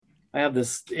I have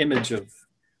this image of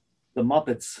the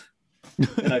Muppets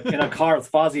in a car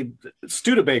with Fozzie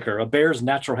Studebaker, a bear's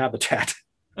natural habitat.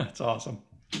 That's awesome.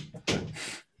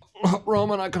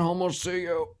 Roman, I can almost see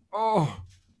you. Oh.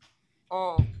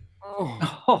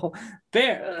 Oh,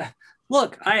 bear!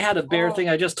 Look, I had a bear thing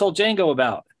I just told Django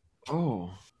about.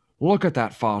 Oh. Look at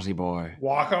that Fozzie boy.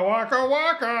 Waka, waka,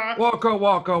 waka. Waka,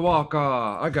 waka,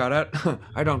 waka. I got it.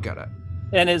 I don't get it.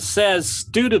 And it says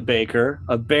Studebaker,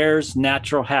 a bear's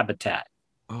natural habitat.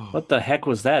 Oh. What the heck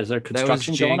was that? Is there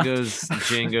construction going on?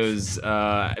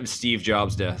 Django's Steve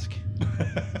Jobs desk.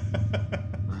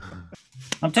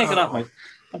 I'm taking off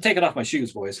my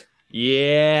shoes, boys.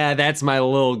 Yeah, that's my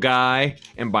little guy.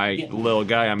 And by little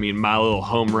guy, I mean my little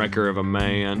homewrecker of a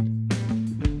man.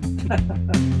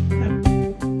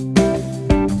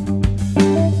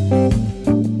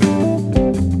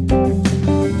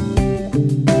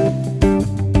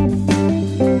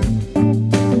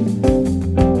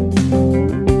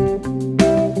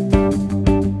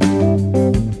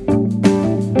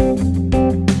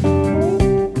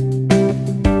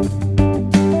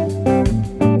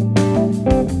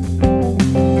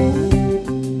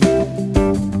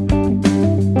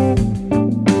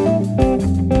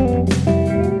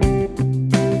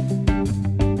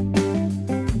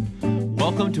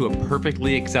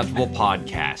 Perfectly Acceptable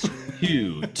Podcast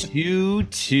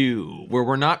 222, where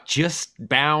we're not just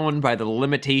bound by the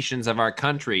limitations of our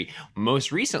country.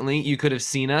 Most recently, you could have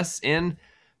seen us in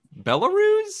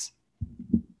Belarus.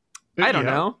 I don't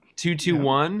know.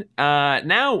 221.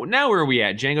 Now where are we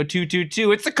at? Django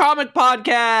 222. It's the comic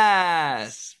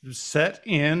podcast. Set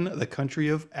in the country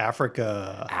of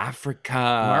Africa.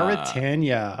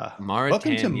 Mauritania.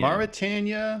 Welcome to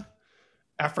Mauritania,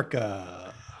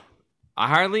 Africa. I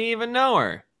hardly even know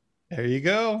her. There you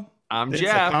go. I'm Jeff.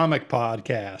 It's a comic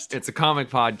podcast. It's a comic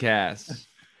podcast.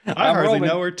 I hardly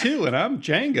know her too, and I'm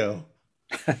Django.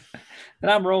 And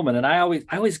I'm Roman, and I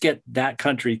always get that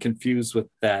country confused with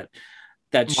that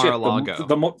ship. Mar-a-Lago.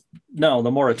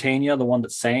 The Mauritania, the one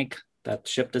that sank, that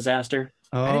ship disaster.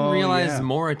 Oh, I didn't realize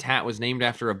Mauretat was named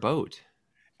after a boat.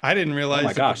 I didn't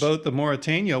realize that the boat, the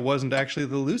Mauritania, wasn't actually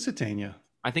the Lusitania.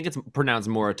 I think it's pronounced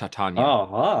Mauritania.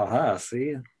 Oh,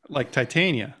 see? Like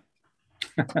Titania.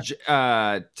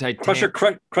 Crusher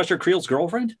Creel's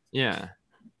girlfriend? Yeah.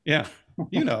 Yeah.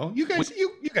 You know, you guys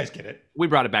get it. We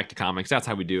brought it back to comics. That's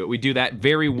how we do it. We do that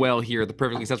very well here at the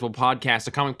Perfectly Accessible Podcast,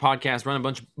 a comic podcast.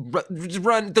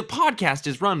 The podcast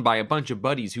is run by a bunch of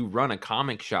buddies who run a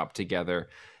comic shop together,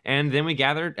 and then we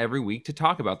gather every week to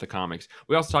talk about the comics.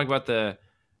 We also talk about the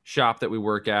shop that we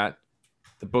work at,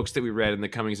 the books that we read, and the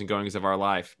comings and goings of our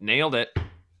life. Nailed it.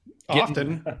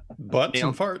 Often, butts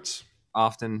and farts.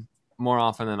 More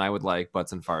often than I would like,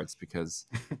 butts and farts, because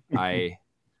I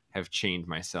have chained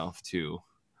myself to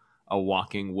a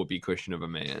walking whoopee cushion of a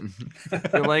man.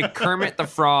 You're like Kermit the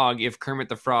Frog if Kermit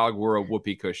the Frog were a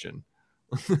whoopee cushion.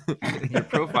 Your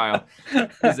profile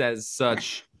is as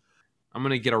such. I'm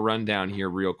going to get a rundown here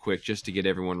real quick just to get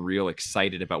everyone real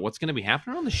excited about what's going to be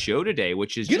happening on the show today,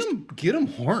 which is get him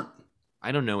horn.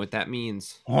 I don't know what that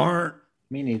means. Horn.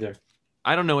 Me neither.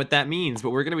 I don't know what that means,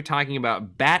 but we're going to be talking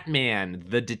about Batman,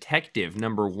 the Detective,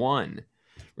 #1. We're going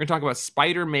to talk about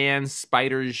Spider-Man,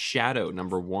 Spider's Shadow,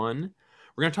 #1.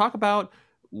 We're going to talk about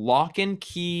Lock and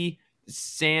Key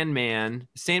Sandman.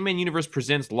 Sandman Universe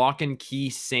presents Lock and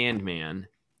Key Sandman.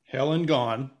 Hell and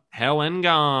Gone,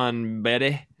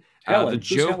 Betty. Helen. The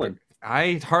Joker. Helen?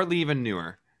 I hardly even knew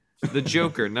her. The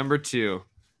Joker, #2.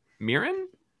 Mirren?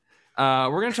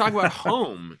 We're going to talk about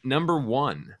Home,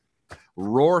 #1.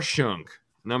 Rorschach,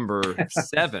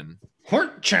 #7.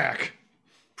 Hornchak.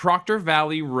 Proctor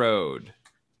Valley Road,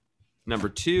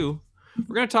 #2.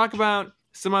 We're going to talk about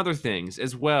some other things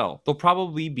as well. They'll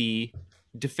probably be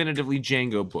definitively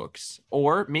Django books,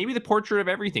 or maybe the Portrait of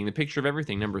Everything, the Picture of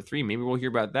Everything, #3. Maybe we'll hear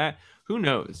about that. Who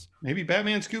knows? Maybe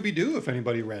Batman Scooby-Doo, if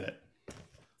anybody read it.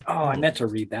 Oh, I meant to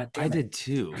read that. I did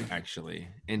too, actually,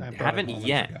 and haven't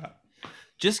yet.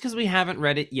 Just because we haven't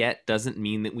read it yet doesn't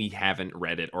mean that we haven't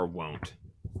read it or won't.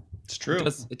 It's true.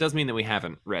 It does mean that we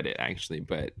haven't read it, actually,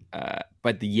 but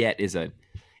the yet is an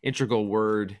integral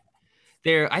word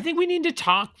there. I think we need to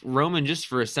talk, Roman, just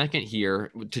for a second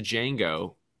here to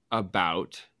Django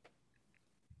about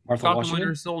Falcon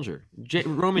Winter Soldier.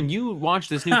 Roman, you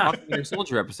watched this new Falcon Winter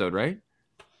Soldier episode, right?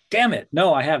 Damn it.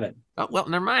 No, I haven't. Oh, well,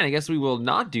 never mind. I guess we will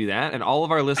not do that. And all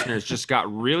of our listeners just got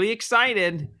really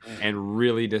excited and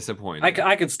really disappointed.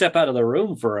 I could step out of the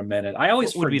room for a minute. I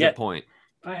always what would forget. Be the point?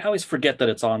 I always forget that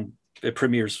it's on. It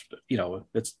premieres.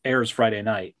 It airs Friday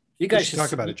night. You guys should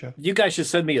talk about it, Jeff. You guys should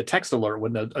send me a text alert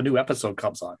when a new episode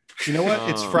comes on. You know what?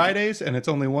 It's Fridays, and it's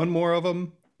only one more of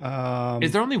them.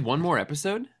 Is there only one more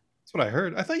episode? That's what I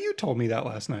heard. I thought you told me that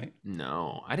last night.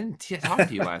 No, I didn't talk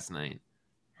to you last night.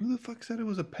 Who the fuck said it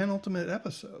was a penultimate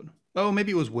episode? Oh,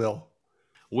 maybe it was Will.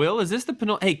 Will, is this the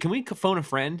penultimate? Hey, can we phone a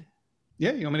friend?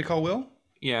 Yeah, you want me to call Will?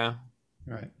 Yeah.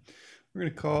 All right. We're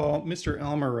going to call Mr.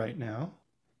 Elmer right now.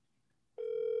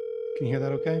 Can you hear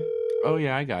that okay? Oh,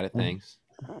 yeah, I got it. Thanks.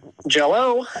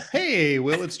 Jello. Hey,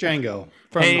 Will, it's Django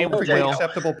from the Perfectly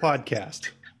Acceptable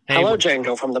Podcast. Hey, Hello,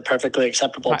 Django from the Perfectly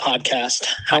Acceptable Podcast.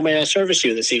 How may I service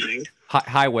you this evening?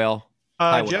 Hi, Will.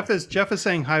 Hi, Jeff is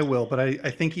saying hi, Will, but I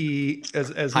think he,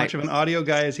 as much of an audio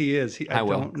guy as he is, I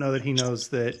don't know that he knows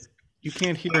that you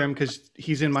can't hear him because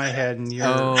he's in my head and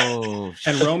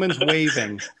and Roman's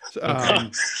waving.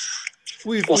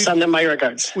 We'll send him my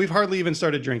regards. We've hardly even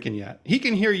started drinking yet. He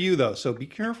can hear you though, so be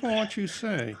careful what you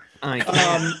say.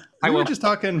 We were just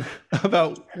talking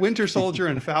about Winter Soldier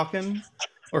and Falcon,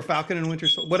 or Falcon and Winter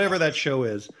Soldier, whatever that show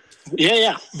is.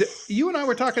 Yeah. You and I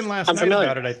were talking last night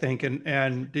about it, I think,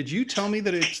 and did you tell me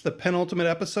that it's the penultimate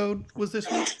episode was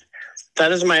this week?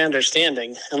 That is my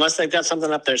understanding, unless they've got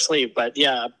something up their sleeve. But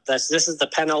yeah, this is the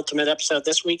penultimate episode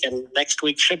this week, and next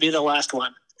week should be the last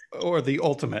one. Or the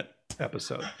ultimate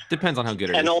episode. Depends on how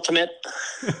good it is. Penultimate.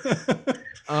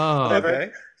 Oh,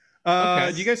 okay.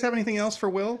 Do you guys have anything else for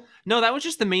Will? No, that was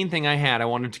just the main thing I had. I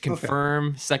wanted to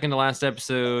confirm second to last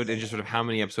episode and just sort of how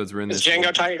many episodes were in this. Is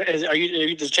Django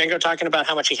talking about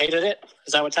how much he hated it?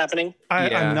 Is that what's happening?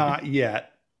 I'm not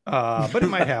yet, but it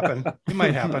might happen. It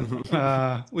might happen.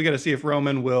 We got to see if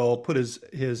Roman will put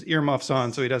his earmuffs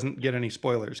on so he doesn't get any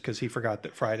spoilers because he forgot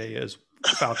that Friday is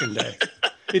Falcon Day.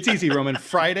 It's easy, Roman.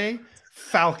 Friday,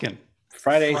 Falcon.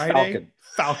 Friday,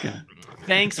 Falcon.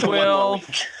 Thanks, Will.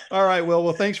 All right, Will.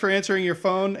 Well, thanks for answering your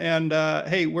phone. And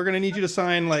hey, we're going to need you to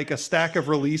sign like a stack of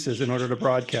releases in order to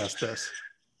broadcast this.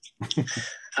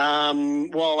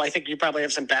 Well, I think you probably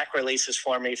have some back releases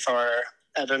for me for,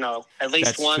 I don't know, at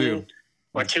least one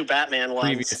or two Batman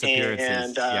ones.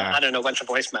 And I don't know, a bunch of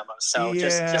voice memos. So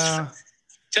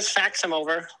just fax them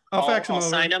over. I'll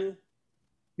sign them.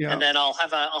 Yeah. And then I'll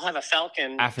have a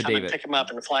Falcon come and pick him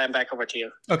up and fly him back over to you.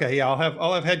 Okay, yeah,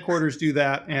 I'll have headquarters do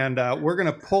that, and we're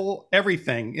gonna pull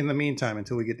everything in the meantime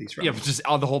until we get these. Yeah, just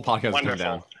the whole podcast coming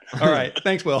down. All right,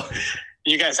 thanks, Will.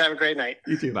 You guys have a great night.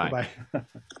 You too. Bye.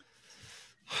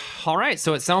 All right,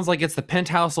 so it sounds like it's the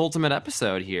Penthouse Ultimate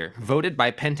episode here, voted by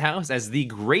Penthouse as the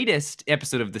greatest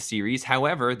episode of the series.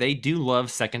 However, they do love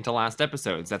second to last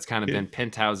episodes. That's kind of been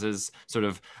Penthouse's sort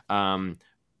of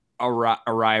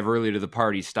arrive early to the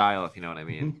party style, if you know what I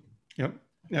mean. Yep.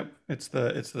 It's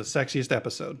the sexiest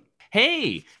episode.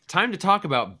 Hey, time to talk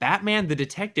about Batman the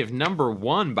Detective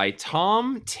 #1 by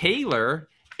Tom Taylor,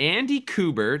 Andy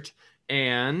Kubert,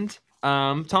 and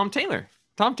Tom Taylor.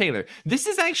 This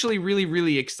is actually really,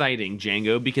 really exciting,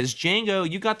 Django, because Django,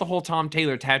 you got the whole Tom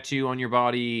Taylor tattoo on your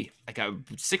body like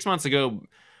 6 months ago.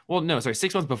 Well, no, sorry,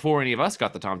 6 months before any of us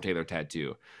got the Tom Taylor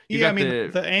tattoo. The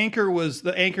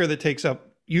anchor that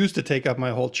used to take up my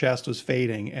whole chest was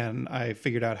fading, and I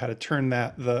figured out how to turn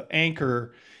the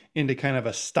anchor into kind of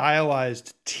a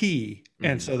stylized T.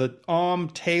 And so the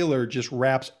Taylor just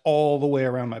wraps all the way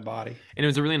around my body. And it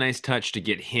was a really nice touch to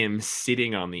get him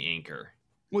sitting on the anchor.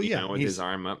 Well, yeah, with his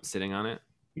arm up, sitting on it.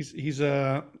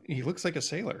 He looks like a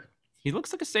sailor. He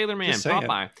looks like a sailor man,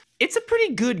 Popeye. It's a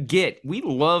pretty good get. We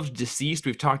love Deceased.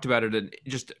 We've talked about it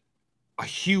just a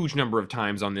huge number of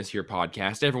times on this here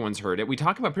podcast. Everyone's heard it. We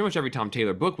talk about pretty much every Tom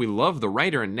Taylor book. We love the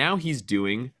writer, and now he's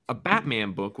doing a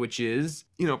Batman book, which is,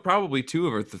 probably two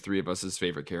of the three of us'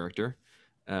 favorite character,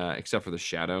 except for the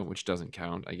Shadow, which doesn't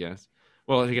count, I guess.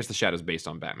 Well, I guess the Shadow's based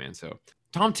on Batman, so.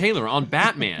 Tom Taylor on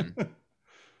Batman.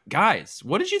 Guys,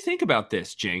 what did you think about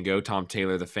this, Django, Tom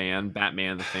Taylor the fan,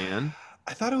 Batman the fan?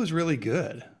 I thought it was really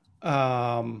good.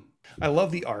 I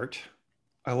love the art.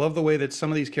 I love the way that some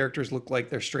of these characters look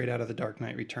like they're straight out of The Dark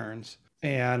Knight Returns.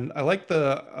 And I like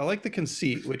the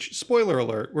conceit, which, spoiler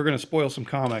alert, we're going to spoil some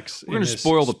comics. We're going to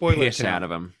spoil the piss out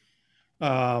of them.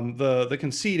 The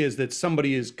conceit is that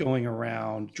somebody is going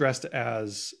around dressed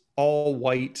as all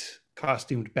white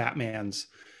costumed Batmans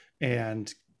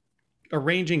and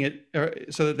arranging it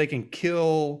so that they can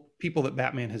kill people that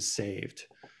Batman has saved.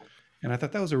 And I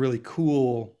thought that was a really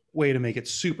cool way to make it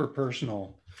super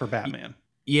personal for Batman.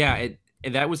 Yeah,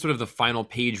 that was sort of the final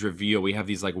page reveal. We have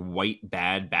these like white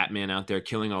bad Batman out there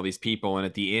killing all these people, and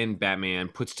at the end, Batman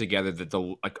puts together that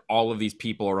all of these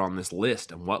people are on this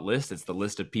list. And what list? It's the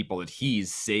list of people that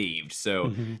he's saved.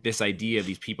 So this idea of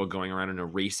these people going around and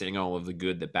erasing all of the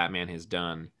good that Batman has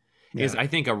done is, I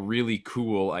think, a really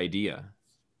cool idea.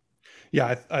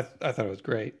 Yeah, I thought it was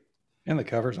great, and the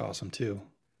cover's awesome too.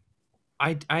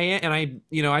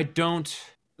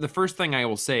 The first thing I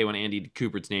will say when Andy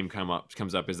Kubert's name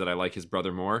comes up is that I like his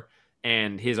brother more.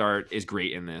 and his art is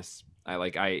great in this.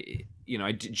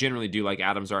 I generally do like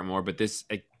Adam's art more, but this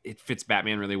it fits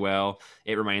Batman really well.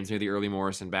 It reminds me of the early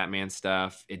Morrison Batman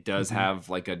stuff. It does have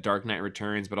like a Dark Knight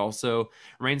Returns, but also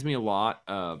reminds me a lot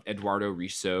of Eduardo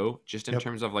Risso, just in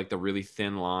terms of like the really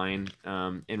thin line.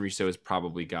 And Risso has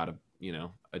probably got a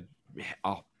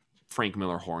Frank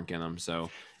Miller horn in him.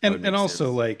 So and also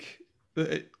sense. Like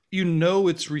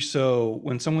it's Risso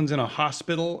when someone's in a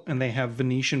hospital and they have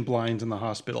Venetian blinds in the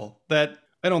hospital. That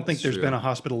I don't think there's been a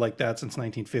hospital like that since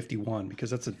 1951 because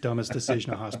that's the dumbest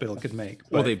decision a hospital could make.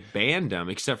 But, well, they banned them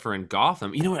except for in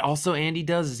Gotham. You know what also Andy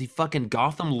does is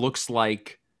Gotham looks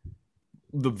like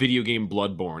the video game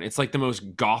Bloodborne. It's like the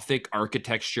most gothic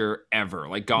architecture ever.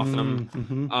 Like Gotham,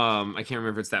 I can't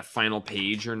remember if it's that final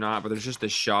page or not, but there's just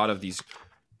this shot of these.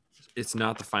 It's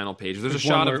not the final page. There's a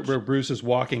shot where Bruce is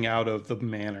walking out of the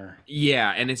manor.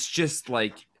 Yeah, and it's just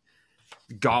like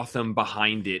Gotham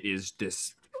behind it is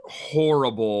this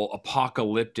horrible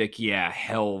apocalyptic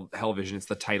hell vision. It's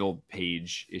the title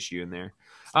page issue in there.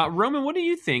 Roman, what do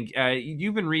you think?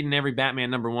 You've been reading every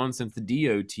Batman #1 since the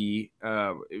DOT.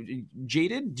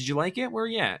 Jaded, did you like it? Where are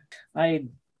you at? I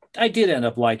did end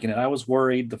up liking it. I was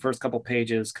worried the first couple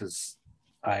pages because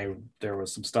there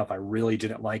was some stuff I really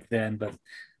didn't like then, but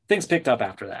things picked up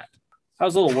after that. I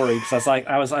was a little worried because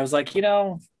I was like,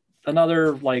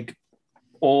 another like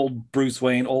old Bruce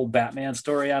Wayne, old Batman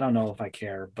story. I don't know if I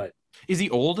care, but is he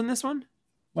old in this one?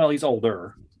 Well, he's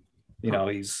older.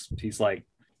 He's like,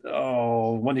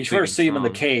 when you first see him in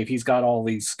the cave, he's got all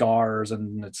these scars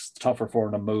and it's tougher for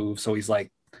him to move. So he's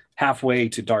like halfway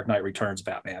to Dark Knight Returns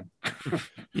Batman.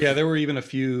 Yeah, there were even a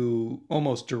few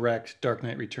almost direct Dark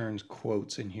Knight Returns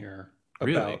quotes in here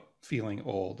about feeling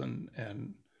old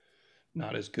and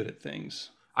not as good at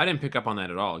things. I didn't pick up on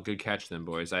that at all. Good catch then,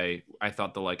 boys. I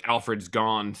thought the like Alfred's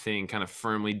gone thing kind of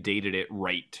firmly dated it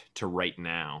right to right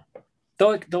now.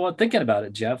 Though thinking about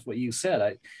it, Jeff, what you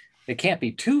said, it can't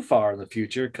be too far in the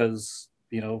future because,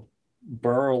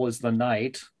 Burl is the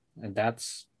Knight, and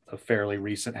that's a fairly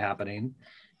recent happening.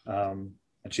 And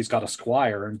she's got a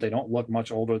squire, and they don't look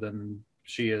much older than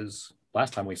she is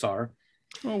last time we saw her.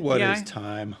 Well, what is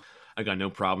time? I got no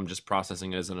problem just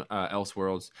processing it as an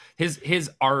Elseworlds.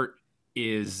 His art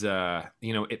is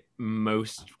it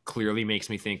most clearly makes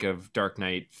me think of Dark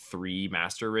Knight 3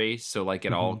 Master Race. So like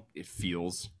it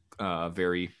feels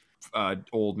very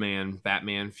old man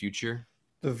Batman future.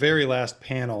 The very last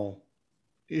panel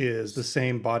is the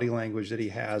same body language that he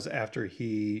has after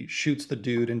he shoots the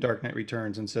dude in Dark Knight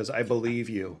Returns and says, "I believe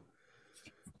you,"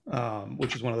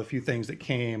 which is one of the few things that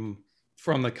came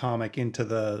from the comic into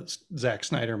the Zack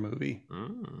Snyder movie.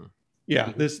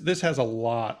 Yeah, this has a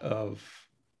lot of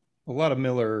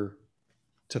Miller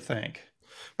to thank.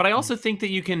 But I also think that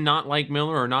you can not like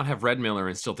Miller or not have read Miller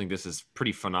and still think this is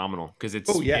pretty phenomenal because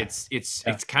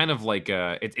it's kind of like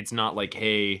it's not like,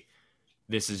 hey,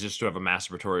 this is just sort of a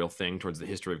masturbatorial thing towards the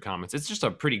history of comics. It's just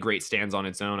a pretty great stands on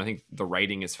its own. I think the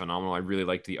writing is phenomenal. I really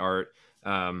liked the art,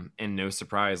 and no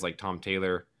surprise, like Tom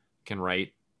Taylor can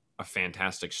write a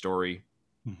fantastic story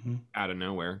out of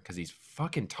nowhere because he's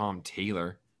fucking Tom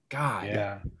Taylor. God,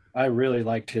 yeah, I really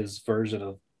liked his version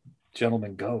of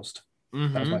Gentleman Ghost.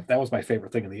 That was my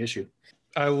favorite thing in the issue.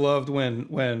 I loved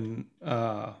when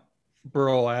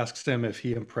Burl asks him if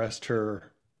he impressed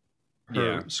her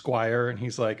squire, and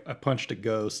he's like, "I punched a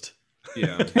ghost."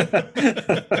 Yeah.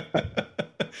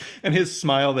 And his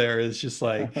smile there is just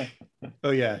like,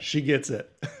 "Oh yeah, she gets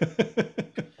it."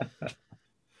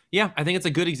 Yeah, I think it's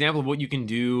a good example of what you can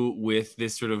do with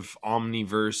this sort of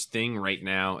omniverse thing right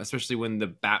now, especially when the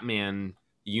Batman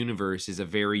universe is a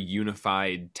very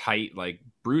unified, tight, like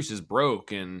Bruce is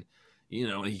broke and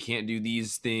he can't do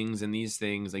these things and these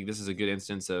things. Like this is a good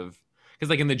instance of, because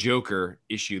like in the Joker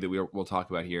issue that we'll talk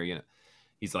about here,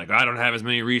 he's like, I don't have as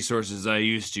many resources as I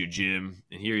used to, Jim.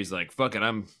 And here he's like, fuck it,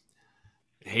 I'm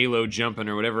Halo jumping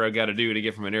or whatever I got to do to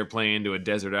get from an airplane to a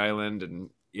desert island. And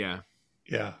yeah.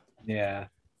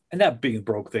 And that being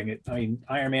broke thing,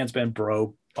 Iron Man's been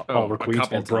broke. Oliver Queen's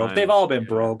been broke. They've all been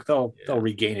broke. They'll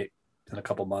regain it in a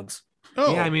couple months.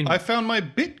 Oh, yeah, I found my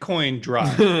Bitcoin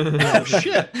drive. Oh,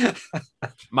 shit.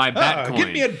 My Batcoin.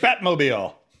 Get me a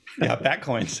Batmobile. Yeah,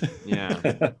 Batcoins.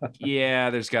 Yeah,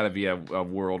 there's got to be a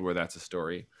world where that's a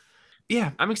story.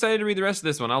 Yeah, I'm excited to read the rest of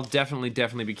this one. I'll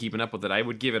definitely be keeping up with it. I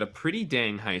would give it a pretty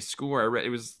dang high score. I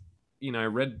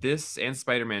read this and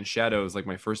Spider-Man Shadows, like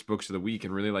my first books of the week,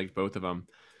 and really liked both of them.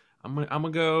 I'm gonna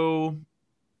go.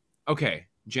 Okay,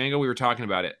 Django, we were talking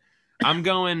about it. I'm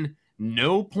going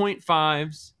no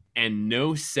 0.5s and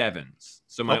no 7s.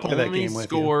 So my only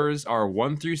scores are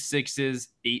 1 through 6s,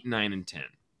 8, 9, and 10.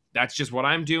 That's just what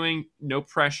I'm doing. No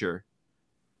pressure,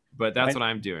 but that's what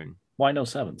I'm doing. Why no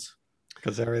 7s?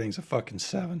 Because everything's a fucking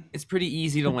 7. It's pretty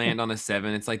easy to land on a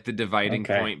 7. It's like the dividing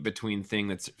point between thing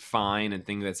that's fine and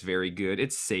thing that's very good.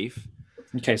 It's safe.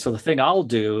 Okay, so the thing I'll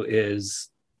do is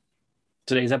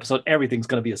today's episode, everything's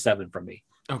going to be a 7 from me.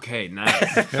 Okay,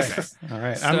 nice. Okay. All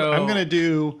right. So, I'm going to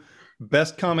do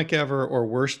best comic ever or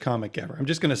worst comic ever. I'm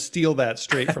just going to steal that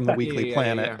straight from the Weekly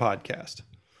Planet podcast.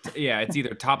 Yeah, it's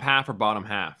either top half or bottom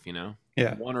half,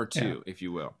 Yeah. 1 or 2, if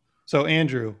you will. So,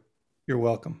 Andrew, you're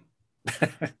welcome.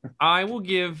 I will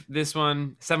give this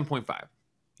one 7.5.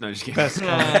 No, just kidding. Best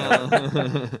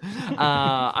comic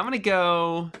I'm gonna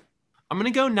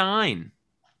go 9.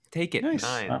 Take it. Nice.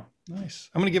 9. Wow. Nice.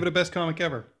 I'm gonna give it a best comic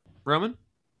ever. Roman?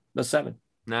 The 7.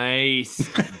 Nice.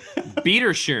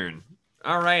 Biederschön.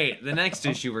 All right. The next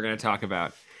issue we're gonna talk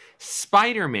about.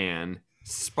 Spider-Man,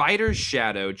 Spider's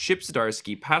Shadow, Chip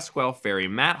Zdarsky, Pasquale Ferry,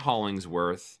 Matt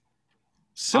Hollingsworth.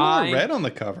 Similar red on the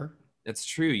cover. That's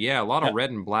true. Yeah, a lot of red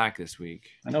and black this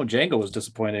week. I know Django was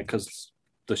disappointed because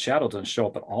the Shadow doesn't show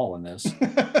up at all in this.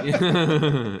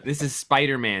 This is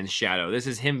Spider-Man's Shadow. This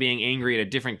is him being angry at a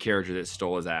different character that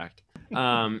stole his act.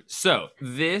 So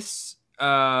this,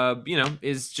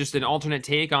 is just an alternate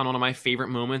take on one of my favorite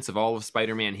moments of all of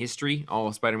Spider-Man history, all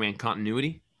of Spider-Man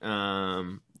continuity.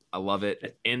 I love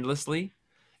it endlessly.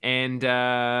 And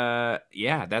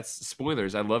that's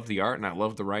spoilers. I love the art and I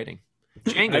love the writing.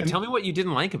 Django, tell me what you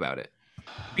didn't like about it.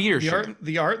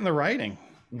 The art and the writing.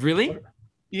 Really?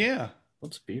 Yeah.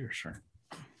 What's Biederschön?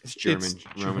 It's German.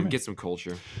 Roman, get some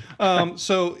culture.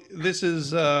 So this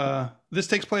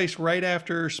takes place right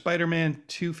after Spider-Man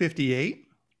 258,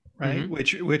 right?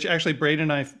 Mm-hmm. Which actually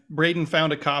Braden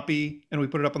found a copy and we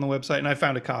put it up on the website, and I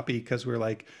found a copy because we're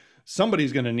like,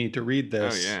 somebody's going to need to read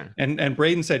this. Oh, yeah. And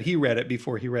Braden said he read it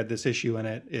before he read this issue, and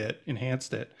it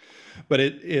enhanced it. But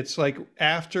it's like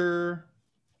after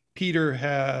Peter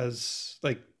has,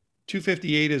 like,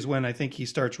 258 is when I think he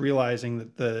starts realizing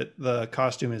that the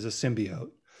costume is a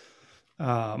symbiote.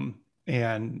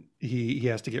 And he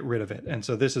has to get rid of it. And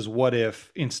so this is what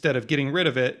if, instead of getting rid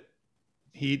of it,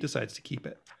 he decides to keep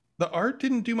it. The art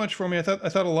didn't do much for me. I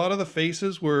thought a lot of the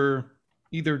faces were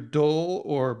either dull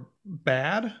or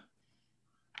bad.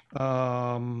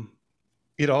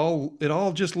 It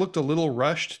all just looked a little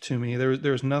rushed to me.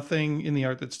 There's nothing in the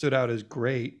art that stood out as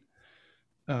great.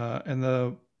 And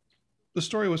the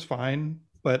story was fine,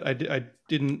 but I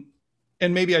didn't,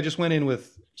 and maybe I just went in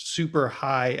with super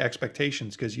high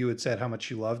expectations because you had said how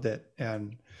much you loved it,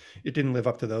 and it didn't live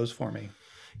up to those for me.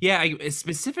 Yeah,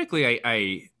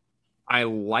 I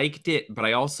liked it, but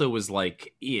I also was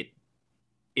like, it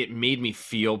made me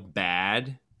feel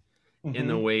bad in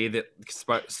the way that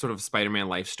sort of Spider-Man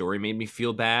life story made me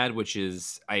feel bad, which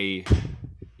is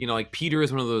like Peter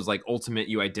is one of those like ultimate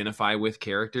you identify with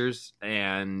characters,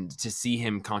 and to see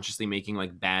him consciously making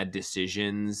like bad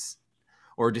decisions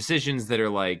or decisions that are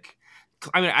like,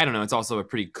 I mean, I don't know. It's also a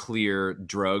pretty clear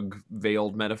drug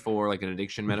veiled metaphor, like an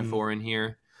addiction metaphor in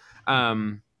here.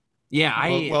 Welcome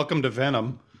to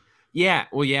Venom. Yeah.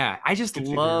 Well, yeah, I just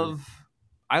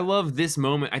I love this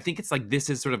moment. I think it's like,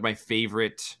 this is sort of my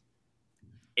favorite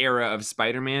era of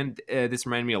Spider-Man. This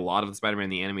reminded me a lot of the Spider-Man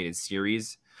the animated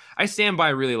series. I stand by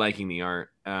really liking the art.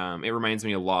 It reminds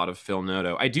me a lot of Phil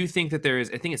Noto. I do think that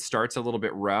I think it starts a little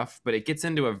bit rough, but it gets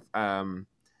into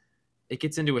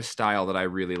a style that I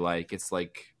really like. It's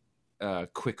like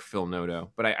quick Phil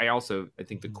Noto, but I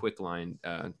think the quick line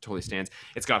totally stands.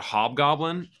 It's got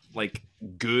Hobgoblin, like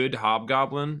good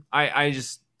Hobgoblin.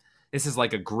 This is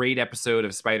like a great episode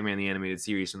of Spider-Man the animated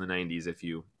series from the 90s if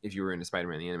you were into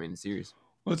Spider-Man the animated series.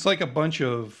 Well, it's like a bunch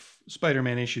of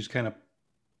Spider-Man issues kind of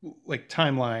like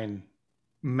timeline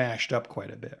mashed up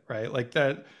quite a bit, right? Like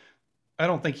that. I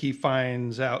don't think he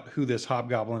finds out who this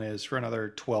Hobgoblin is for another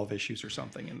 12 issues or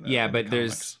something. But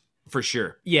there's for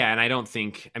sure. Yeah. And I don't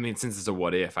think, since it's a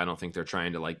what if, I don't think they're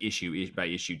trying to like issue by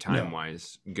issue time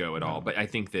wise go at all. But I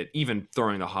think that even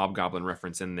throwing the Hobgoblin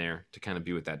reference in there to kind of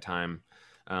be with that time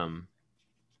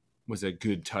was a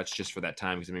good touch just for that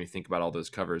time, because it made me think about all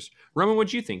those covers. Roman,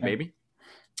 what'd you think, baby?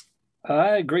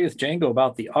 I agree with Django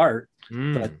about the art,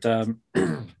 but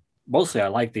mostly I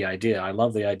like the idea. I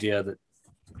love the idea that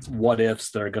what ifs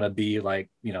that are going to be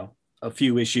like, a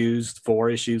few issues,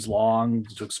 4 issues long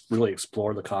to really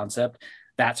explore the concept.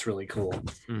 That's really cool.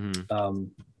 And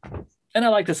I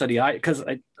like this idea because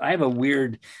I have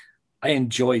I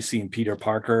enjoy seeing Peter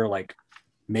Parker like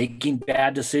making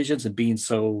bad decisions and being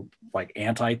so like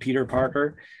anti Peter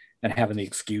Parker and having the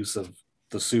excuse of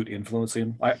the suit influencing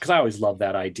him, because I always loved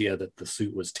that idea that the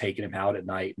suit was taking him out at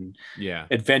night and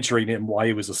adventuring him while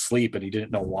he was asleep and he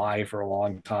didn't know why for a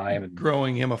long time, and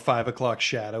growing him a 5 o'clock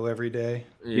shadow every day.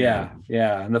 Yeah.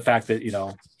 And the fact that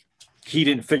he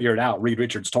didn't figure it out. Reed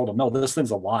Richards told him, no, this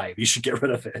thing's alive. You should get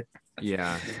rid of it.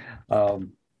 Yeah.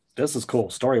 This is cool.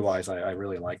 Story-wise, I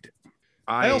really liked it.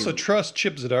 I also trust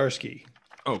Chip Zdarsky.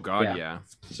 Oh, God, yeah.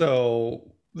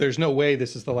 So there's no way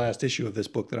this is the last issue of this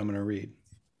book that I'm going to read.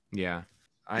 Yeah.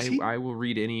 I will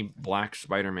read any black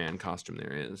Spider-Man costume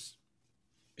there is.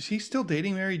 Is he still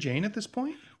dating Mary Jane at this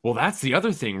point? Well, that's the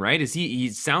other thing, right? Is he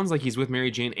sounds like he's with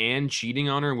Mary Jane and cheating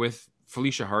on her with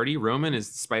Felicia Hardy. Roman is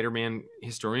Spider-Man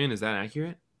historian. Is that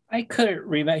accurate? I couldn't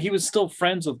remember. He was still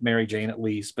friends with Mary Jane at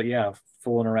least, but yeah,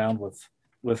 fooling around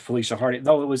with Felicia Hardy.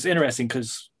 Though it was interesting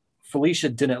because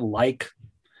Felicia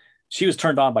she was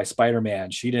turned on by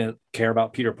Spider-Man. She didn't care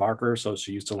about Peter Parker, so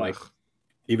she used to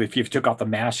even if you took off the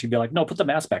mask, she'd be like, no, put the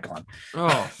mask back on.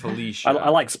 Oh, Felicia. I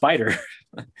like Spider.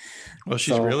 Well,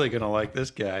 she's really going to like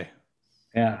this guy.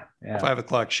 Yeah. 5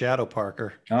 o'clock Shadow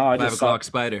Parker. Oh, 5 o'clock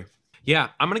Spider. Yeah,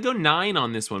 I'm going to go 9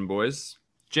 on this one, boys.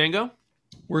 Django?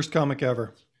 Worst comic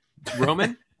ever.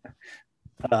 Roman?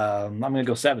 I'm going to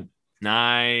go 7.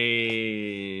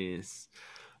 Nice.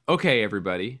 Okay,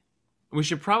 everybody. We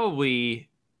should probably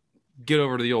get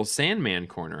over to the old Sandman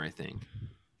corner, I think.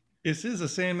 This is a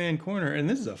Sandman corner, and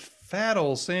this is a fat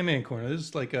old Sandman corner. This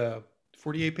is like a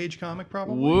 48-page comic,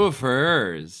 probably.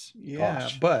 Woofers. Yeah,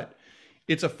 Gosh. But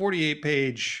it's a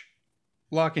 48-page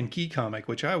Lock and Key comic,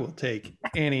 which I will take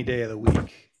any day of the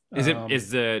week. Is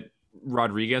the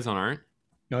Rodriguez on art?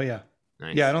 Oh, yeah.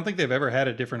 Nice. Yeah, I don't think they've ever had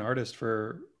a different artist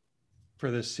for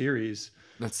this series.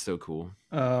 That's so cool.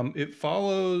 It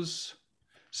follows...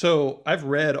 So I've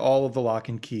read all of the Lock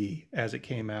and Key as it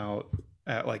came out.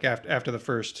 After the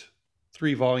first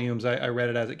 3 volumes, I read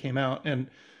it as it came out, and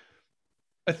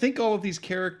I think all of these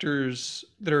characters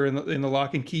that are in the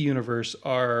Lock and Key universe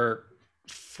are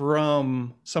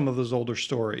from some of those older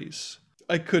stories.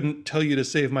 I couldn't tell you to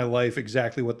save my life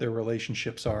exactly what their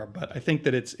relationships are, but I think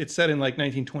that it's set in like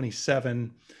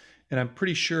 1927, and I'm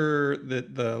pretty sure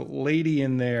that the lady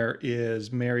in there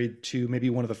is married to maybe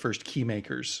one of the first key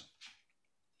makers,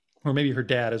 or maybe her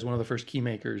dad is one of the first key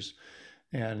makers.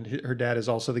 And her dad is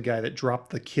also the guy that dropped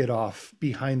the kid off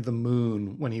behind the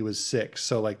moon when he was 6.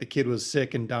 So like the kid was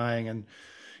sick and dying, and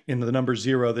in the number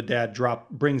 0, the dad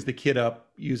brings the kid up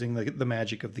using the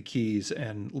magic of the keys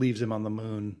and leaves him on the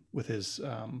moon with his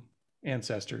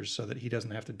ancestors so that he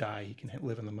doesn't have to die. He can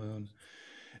live in the moon.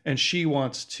 And she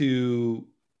wants to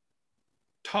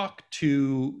talk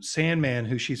to Sandman,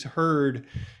 who she's heard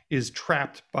is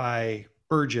trapped by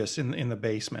Burgess in the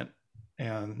basement.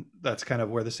 And that's kind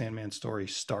of where the Sandman story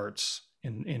starts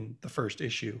in the first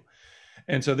issue.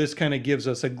 And so this kind of gives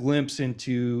us a glimpse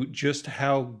into just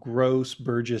how gross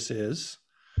Burgess is,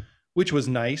 which was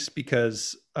nice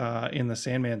because in the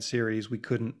Sandman series, we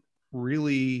couldn't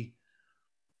really,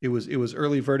 it was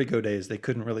early Vertigo days. They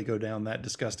couldn't really go down that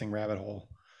disgusting rabbit hole.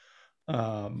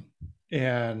 And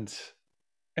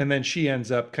then she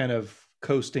ends up kind of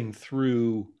coasting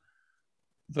through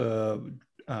the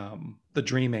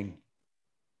dreaming.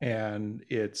 And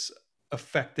it's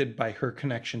affected by her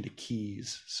connection to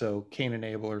keys. So Cain and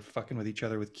Abel are fucking with each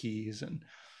other with keys. And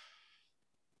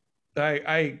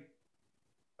I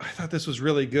thought this was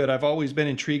really good. I've always been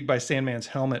intrigued by Sandman's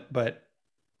helmet, but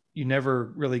you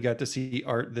never really got to see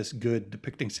art this good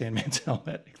depicting Sandman's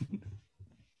helmet.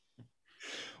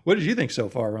 What did you think so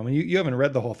far, Roman? You haven't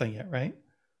read the whole thing yet, right?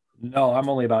 No, I'm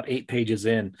only about 8 pages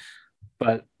in,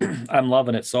 but I'm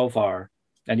loving it so far.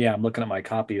 And yeah, I'm looking at my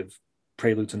copy of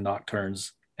Preludes and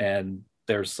Nocturnes, and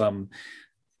there's some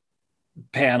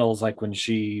panels like when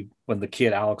the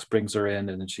kid Alex brings her in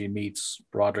and then she meets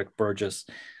Roderick Burgess.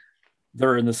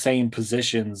 They're in the same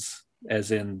positions as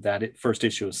in that first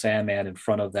issue of Sandman, in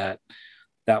front of that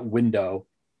window.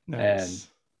 Nice.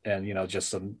 and just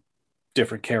some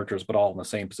different characters but all in the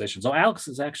same position. So Alex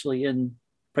is actually in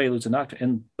Preludes and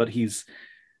Nocturnes, but he's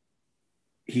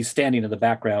standing in the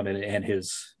background, and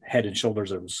his head and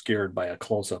shoulders are obscured by a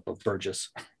close-up of Burgess.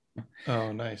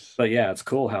 Oh, nice. But yeah, it's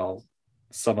cool how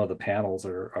some of the panels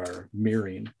are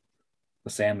mirroring the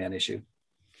Sandman issue.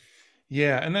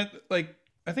 Yeah, and that,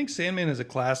 I think Sandman is a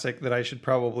classic that I should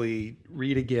probably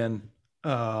read again.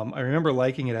 I remember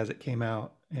liking it as it came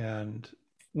out, and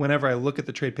whenever I look at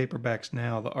the trade paperbacks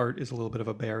now, the art is a little bit of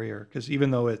a barrier, because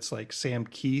even though it's like Sam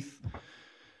Keith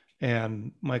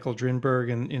and Michael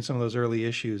Drinberg in some of those early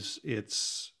issues,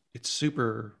 it's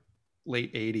super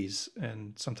late 80s,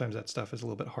 and sometimes that stuff is a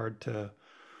little bit hard to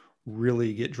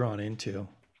really get drawn into.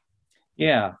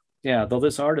 Yeah. Though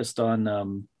this artist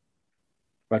on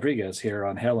Rodriguez here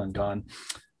on Hell and Gone,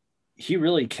 he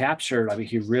really captured,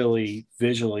 he really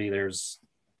visually,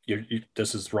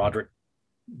 this is Roderick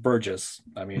Burgess.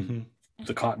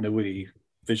 The continuity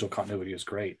visual continuity is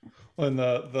great. Well, and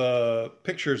the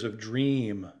pictures of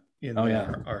Dream in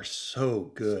there are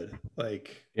so good.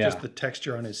 Like just the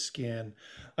texture on his skin.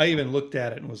 I even looked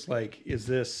at it and was like, is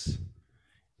this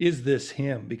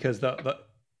him? Because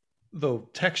the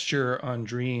texture on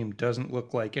Dream doesn't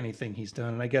look like anything he's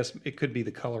done. And I guess it could be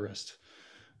the colorist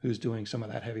who's doing some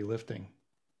of that heavy lifting.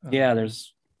 Yeah,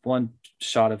 there's one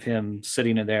shot of him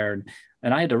sitting in there,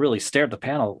 and I had to really stare at the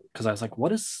panel because I was like,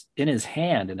 what is in his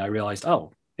hand? And I realized,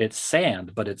 oh, it's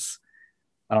sand, but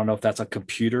I don't know if that's a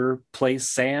computer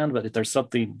placed sand, but there's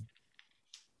something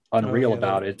unreal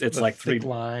about it. It's like thick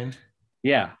line.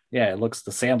 Yeah. The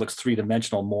sand looks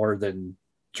 3-dimensional more than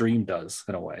Dream does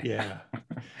in a way. Yeah.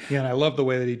 And I love the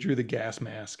way that he drew the gas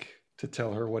mask to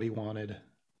tell her what he wanted.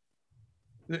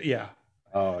 Yeah.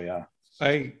 Oh yeah.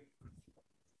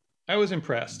 I was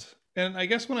impressed. And I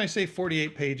guess when I say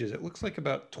 48 pages, it looks like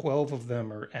about 12 of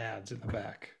them are ads in the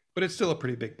back, but it's still a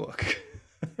pretty big book.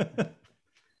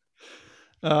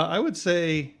 I would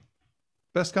say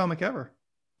best comic ever.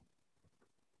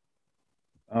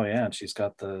 Oh yeah, and she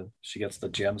gets the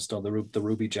gemstone, the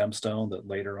ruby gemstone that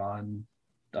later on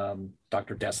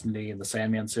Dr. Destiny in the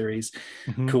Sandman series.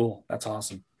 Mm-hmm. Cool. That's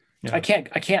awesome. Yeah. I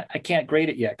can't grade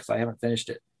it yet because I haven't finished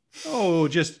it. Oh,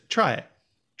 just try it.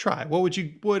 What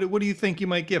do you think you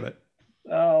might give it?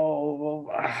 Oh,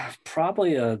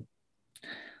 probably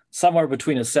somewhere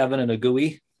between a 7 and a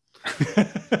gooey.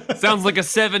 Sounds like a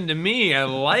 7 to me. I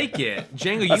like it.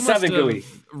 Django, you must have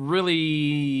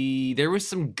really... There was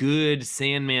some good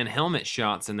Sandman helmet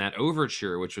shots in that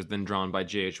overture, which was then drawn by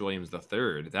J.H. Williams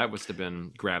III. That must have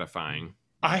been gratifying.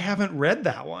 I haven't read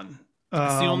that one.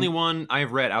 It's the only one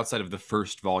I've read outside of the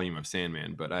first volume of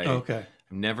Sandman, but I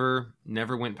never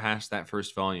went past that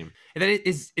first volume. And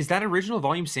is that original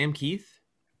volume Sam Keith?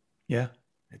 Yeah.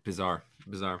 Bizarre.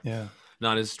 Yeah.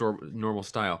 Not his normal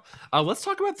style. Let's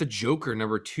talk about The Joker,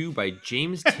 number 2 by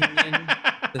James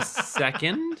Tynion the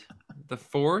second, the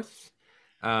fourth.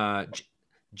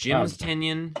 James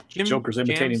Tynion. Joker's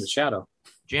imitating the Shadow.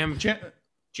 James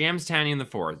Tynion the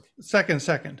fourth.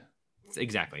 Second.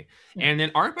 Exactly. And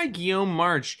then art by Guillaume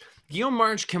March. Guillaume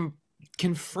March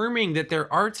confirming that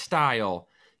their art style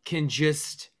can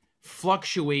just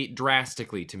fluctuate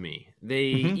drastically to me.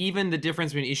 Even the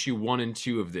difference between issue 1 and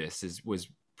 2 of this was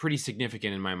pretty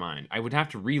significant in my mind. I would have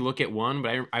to relook at 1,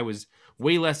 but I was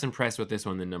way less impressed with this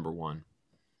one than number 1.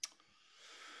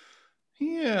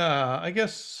 Yeah, I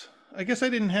guess I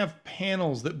didn't have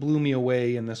panels that blew me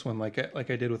away in this one like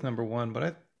I did with number 1,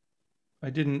 but I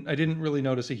didn't really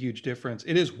notice a huge difference.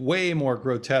 It is way more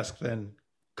grotesque than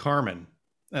Carmen,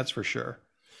 that's for sure.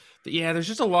 But yeah, there's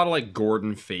just a lot of like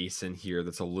Gordon face in here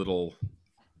that's a little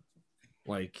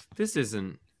like this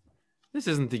isn't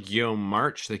the Guillaume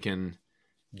March that can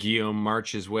Guillaume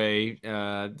March his way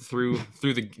through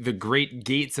the great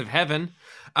gates of heaven.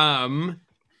 Talk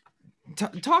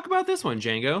about this one,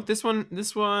 Django. This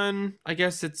one, I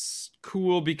guess it's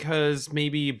cool because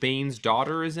maybe Bane's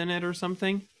daughter is in it or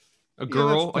something. A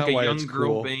girl, like a young girl,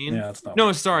 cool. Bane. Yeah, that's not.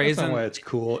 No, sorry, that's not why it's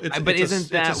cool. It's a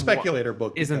that speculator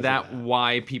book? Isn't that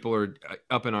why people are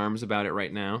up in arms about it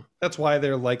right now? That's why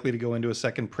they're likely to go into a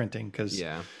second printing because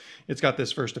it's got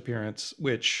this first appearance,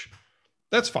 which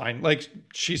that's fine. Like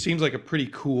she seems like a pretty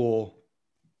cool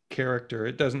character.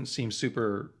 It doesn't seem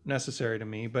super necessary to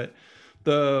me, but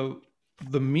the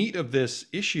meat of this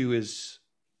issue is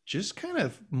just kind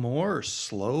of more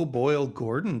slow-boiled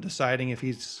Gordon deciding if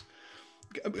he's,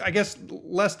 I guess,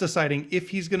 less deciding if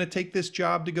he's going to take this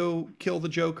job to go kill the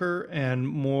Joker and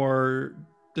more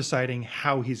deciding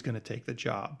how he's going to take the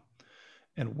job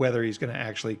and whether he's going to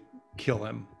actually kill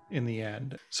him in the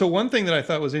end. So one thing that I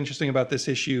thought was interesting about this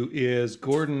issue is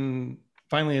Gordon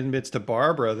finally admits to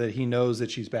Barbara that he knows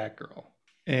that she's Batgirl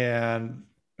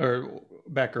or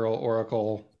Batgirl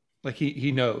Oracle. Like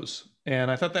he knows.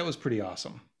 And I thought that was pretty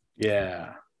awesome.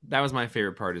 Yeah. That was my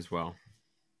favorite part as well.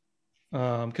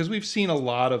 Because we've seen a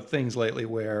lot of things lately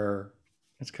where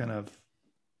it's kind of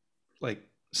like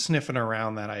sniffing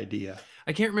around that idea.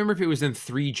 I can't remember if it was in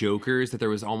Three Jokers that there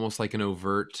was almost like an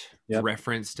overt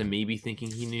reference to maybe thinking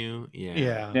he knew.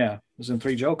 Yeah. It was in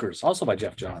Three Jokers, also by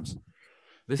Jeff Johns.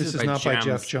 This is not by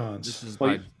Jeff Johns. This is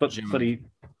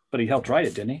but he helped write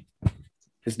it, didn't he?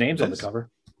 His name's on the cover.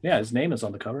 Yeah, his name is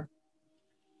on the cover.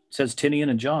 It says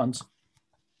Tynion and Johns.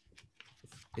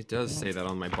 It does say that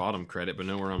on my bottom credit, but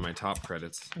nowhere on my top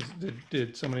credits.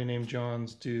 Did somebody named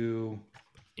Johns do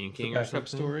inking the or backup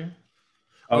something? Story?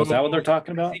 Oh, is that what they're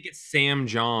talking about? I think it's Sam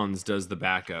Johns does the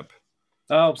backup.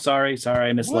 Oh, sorry,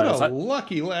 I misled us. What a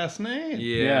lucky last name.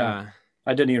 Yeah.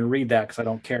 I didn't even read that because I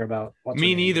don't care about what's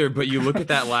me neither, but you look at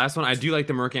that last one. I do like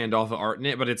the Mercandolpha art in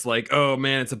it, but it's like, oh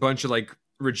man, it's a bunch of like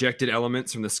rejected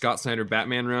elements from the Scott Snyder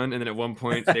Batman run, and then at one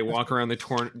point they walk around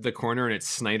the corner and it's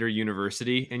Snyder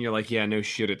University, and you're like, yeah, no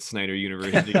shit, it's Snyder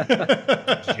University.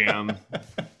 Jam.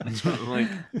 Like,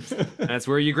 that's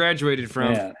where you graduated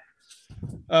from. Yeah.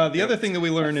 The other thing that we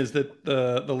learn is that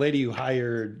the lady who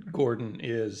hired Gordon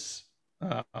is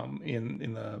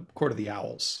in the Court of the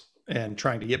Owls and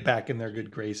trying to get back in their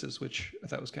good graces, which I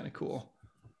thought was kind of cool.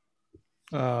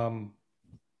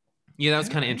 Yeah, that was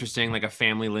kind of interesting, like a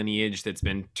family lineage that's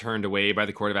been turned away by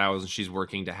the Court of Owls, and she's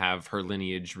working to have her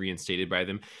lineage reinstated by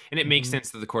them. And it makes sense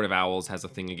that the Court of Owls has a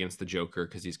thing against the Joker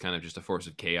because he's kind of just a force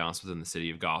of chaos within the city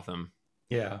of Gotham.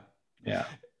 Yeah. Yeah.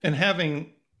 And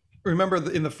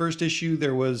remember in the first issue,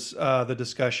 there was the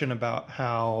discussion about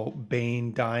how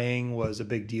Bane dying was a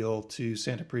big deal to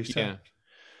Santa Prisa.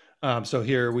 Yeah. So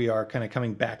here we are kind of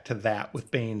coming back to that with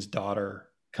Bane's daughter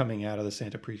coming out of the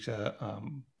Santa Prisa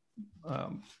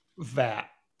vat,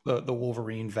 the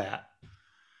Wolverine vat.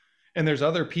 And there's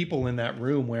other people in that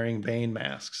room wearing Bane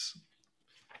masks.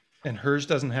 And hers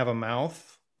doesn't have a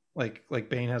mouth. Like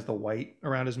Bane has the white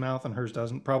around his mouth and hers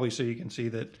doesn't, probably so you can see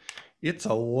that it's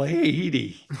a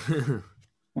lady.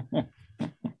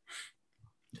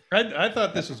 I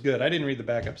thought this was good. I didn't read the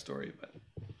backup story, but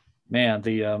man,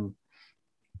 the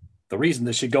reason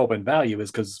this should go up in value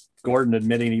is because Gordon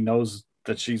admitting he knows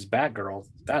that she's Batgirl.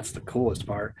 That's the coolest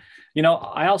part. You know,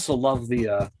 I also love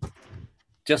the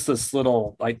just this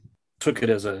little, I took it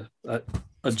as a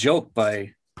joke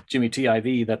by Jimmy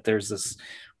TIV that there's this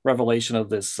revelation of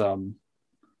this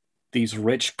these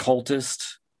rich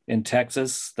cultists in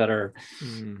Texas that are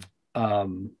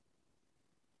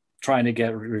trying to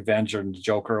get revenge on the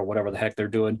Joker or whatever the heck they're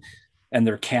doing, and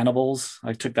they're cannibals.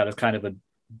 I took that as kind of a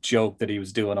joke that he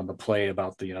was doing on the play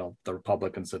about the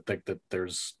Republicans that think that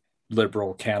there's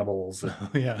liberal cannibals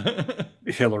that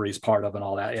Hillary's part of and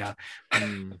all that. Yeah.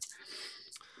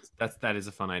 That is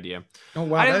a fun idea. Oh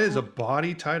wow, that is a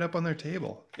body tied up on their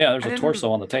table. Yeah, there's a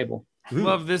torso on the table.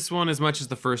 Love this one as much as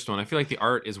the first one. I feel like the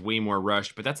art is way more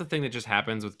rushed, but that's a thing that just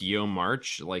happens with Guillaume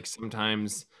March. Like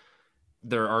sometimes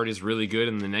their art is really good,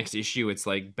 and the next issue it's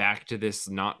like back to this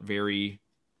not great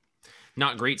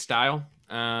style.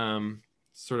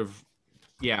 Sort of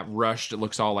rushed. It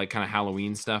looks all like kind of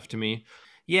Halloween stuff to me.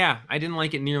 Yeah, I didn't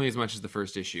like it nearly as much as the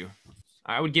first issue.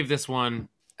 I would give this one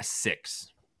a 6.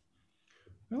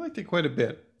 I liked it quite a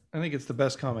bit. I think it's the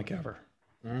best comic ever.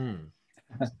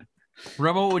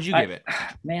 Rubbo, what would you give it?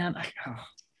 Man, I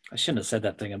shouldn't have said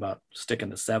that thing about sticking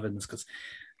to 7s because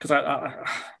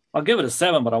I'll give it a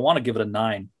 7, but I want to give it a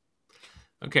 9.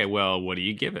 Okay, well, what do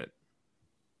you give it?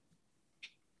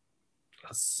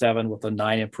 A 7 with a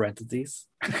 9 in parentheses.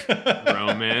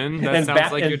 Roman, that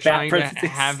sounds like you're trying to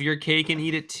have your cake and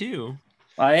eat it too.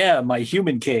 I am my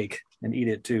human cake and eat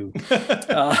it too.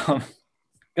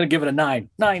 Gonna give it a 9.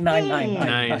 9.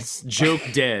 Nice. Joke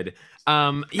dead.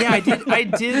 I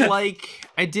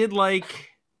did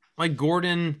like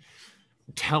Gordon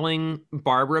telling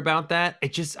Barbara about that.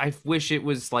 I wish it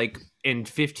was like in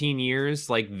 15 years,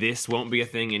 like this won't be a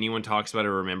thing anyone talks about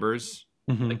or remembers.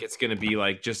 Like it's going to be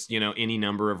like just, any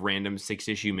number of random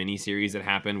 6-issue miniseries that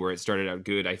happened where it started out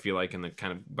good. I feel like, and the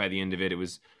kind of by the end of it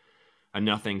was a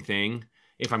nothing thing,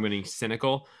 if I'm getting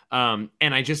cynical. And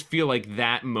I just feel like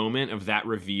that moment of that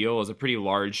reveal is a pretty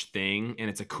large thing, and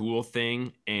it's a cool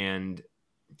thing. And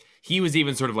he was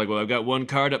even sort of like, well, I've got one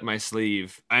card up my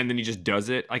sleeve, and then he just does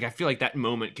it. Like, I feel like that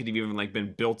moment could have even like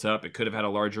been built up. It could have had a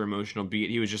larger emotional beat.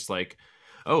 He was just like,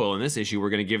 oh, well, in this issue, we're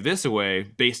going to give this away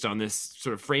based on this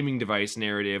sort of framing device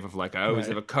narrative of like, I always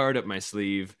have a card up my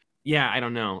sleeve. Yeah, I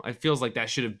don't know. It feels like that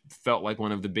should have felt like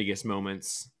one of the biggest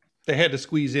moments. They had to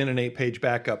squeeze in an 8-page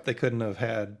backup. They couldn't have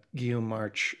had Guillaume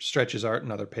March stretch his art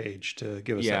another page to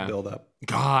give us that build up.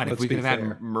 God, if we could have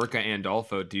had Mirka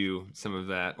Andolfo do some of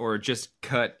that, or just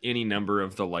cut any number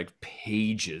of the like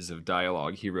pages of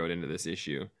dialogue he wrote into this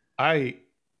issue. I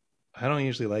don't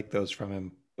usually like those from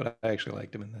him, but I actually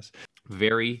liked him in this.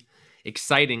 Very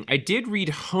exciting. I did read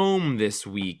Home this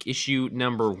week, issue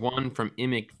number 1 from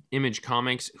Image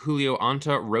Comics. Julio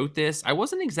Anta wrote this. I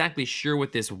wasn't exactly sure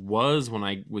what this was when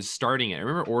I was starting it. I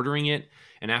remember ordering it,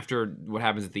 and after what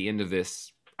happens at the end of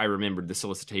this, I remembered the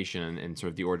solicitation and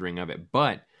sort of the ordering of it.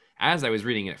 But as I was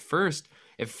reading it at first,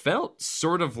 it felt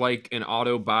sort of like an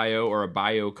auto-bio or a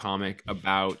bio comic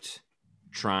about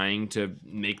trying to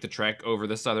make the trek over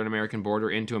the Southern American border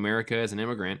into America as an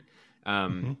immigrant.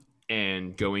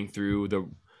 And going through the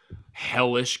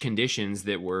hellish conditions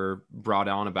that were brought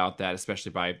on about that,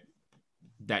 especially by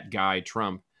that guy,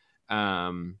 Trump.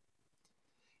 And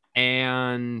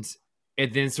then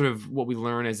sort of what we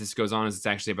learn as this goes on is it's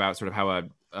actually about sort of how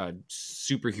a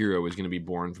superhero is going to be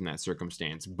born from that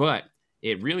circumstance. But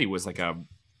it really was like a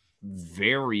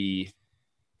very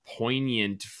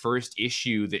poignant first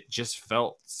issue that just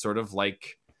felt sort of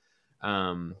like,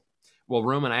 well,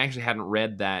 Roman, I actually hadn't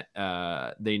read that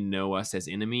They Know Us as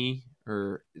Enemy,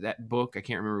 or that book. I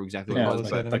can't remember exactly what it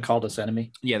was. But They Called Us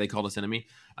Enemy. Yeah, They Called Us Enemy.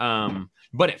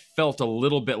 But it felt a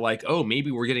little bit like, oh,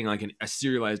 maybe we're getting like a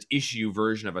serialized issue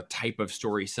version of a type of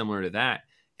story similar to that.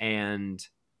 And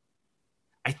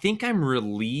I think I'm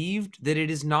relieved that it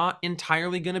is not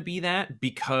entirely going to be that,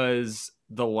 because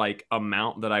the like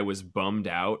amount that I was bummed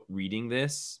out reading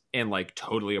this, and like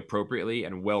totally appropriately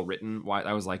and well written, why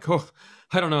I was like, oh,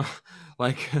 I don't know,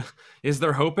 like, is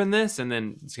there hope in this? And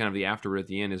then it's kind of the afterword at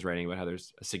the end is writing about how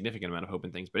there's a significant amount of hope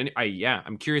in things. But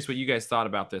I'm curious what you guys thought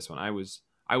about this one. I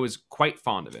was quite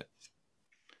fond of it.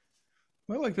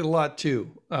 I liked it a lot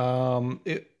too.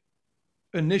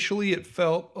 Initially it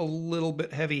felt a little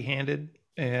bit heavy-handed,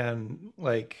 and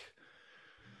like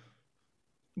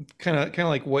kind of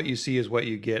like what you see is what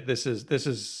you get. This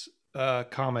is a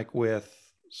comic with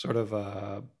sort of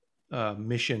a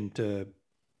mission to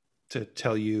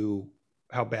tell you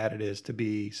how bad it is to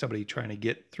be somebody trying to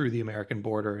get through the American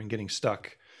border and getting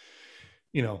stuck,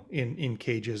 you know, in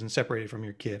cages and separated from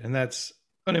your kid. And that's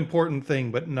an important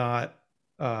thing, but not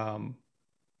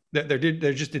there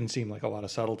just didn't seem like a lot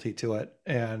of subtlety to it.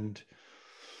 And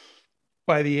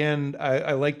by the end,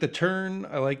 I like the turn.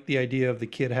 I like the idea of the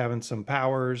kid having some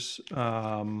powers.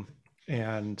 And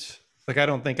like, I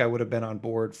don't think I would have been on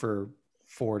board for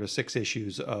 4 to 6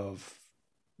 issues of,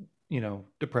 you know,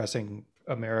 depressing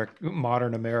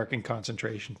modern American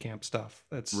concentration camp stuff.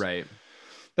 That's right.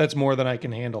 That's more than I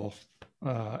can handle.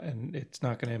 And it's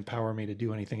not going to empower me to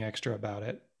do anything extra about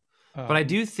it. But I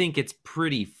do think it's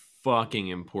pretty fucking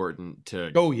important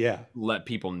to let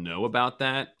people know about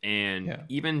that. And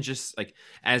even just like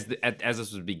as this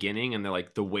was beginning, and they're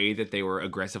like the way that they were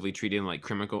aggressively treating like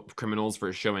criminals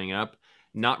for showing up,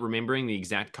 not remembering the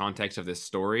exact context of this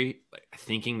story, like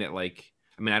thinking that like,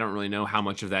 I mean, I don't really know how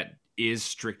much of that is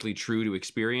strictly true to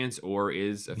experience or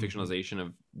is a fictionalization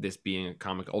of this being a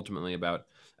comic ultimately about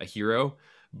a hero.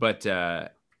 But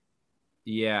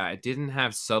yeah, it didn't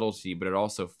have subtlety, but it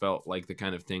also felt like the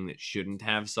kind of thing that shouldn't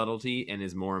have subtlety and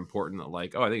is more important. That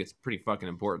like, oh, I think it's pretty fucking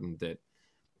important that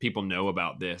people know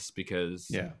about this,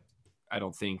 because I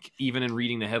don't think even in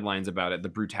reading the headlines about it, the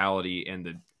brutality and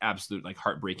the absolute like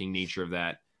heartbreaking nature of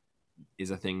that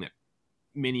is a thing that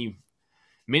many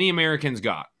Americans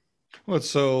got. Well,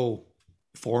 it's so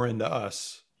foreign to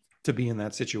us to be in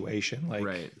that situation. Like,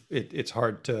 right. It's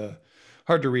hard to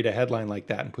read a headline like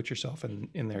that and put yourself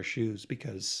in their shoes,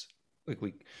 because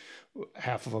like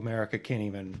half of America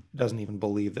doesn't even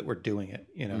believe that we're doing it,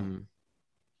 you know? Mm-hmm.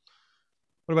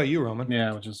 What about you, Roman?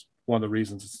 Yeah, which is one of the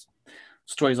reasons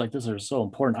stories like this are so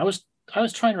important. I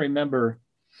was trying to remember,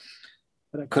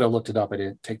 but I could have looked it up. I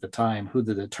didn't take the time, who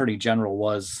the attorney general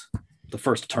was, the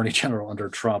first attorney general under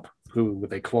Trump, who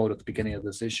they quote at the beginning of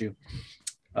this issue.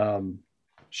 Shitbag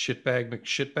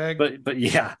McShitbag.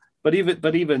 But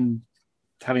even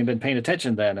having been paying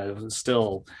attention then, it was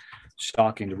still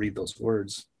shocking to read those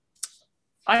words.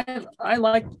 I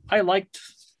liked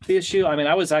the issue. I mean,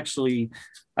 I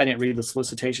didn't read the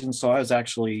solicitation, so I was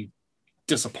actually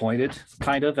disappointed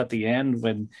kind of at the end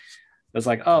when I was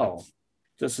like, oh,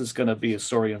 this is going to be a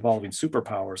story involving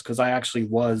superpowers, because I actually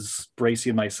was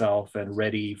bracing myself and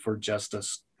ready for just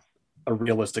a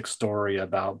realistic story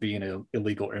about being an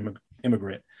illegal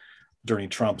immigrant during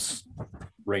Trump's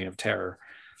reign of terror.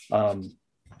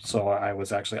 So I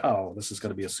was actually, oh, this is going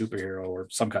to be a superhero or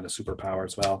some kind of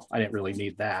superpowers. Well, I didn't really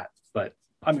need that, but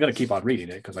I'm going to keep on reading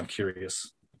it because I'm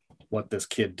curious what this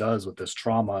kid does with this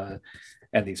trauma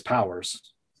and these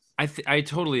powers. I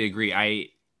totally agree.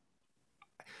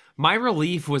 My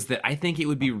relief was that I think it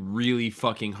would be really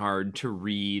fucking hard to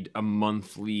read a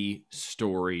monthly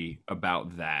story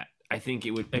about that. I think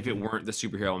it would, if it weren't the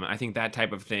superhero element. I think that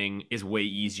type of thing is way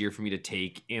easier for me to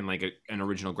take in like an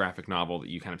original graphic novel that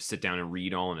you kind of sit down and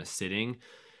read all in a sitting,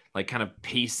 like kind of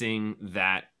pacing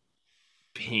that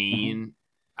pain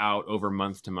out over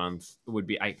month to month would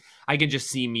be, I can just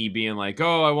see me being like,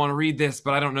 oh, I want to read this,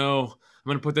 but I don't know. I'm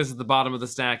going to put this at the bottom of the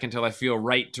stack until I feel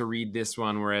right to read this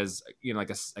one. Whereas, you know, like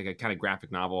a kind of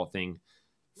graphic novel thing,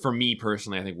 for me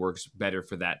personally, I think works better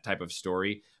for that type of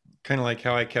story. Kind of like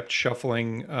how I kept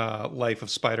shuffling Life of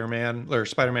Spider-Man or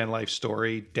Spider-Man Life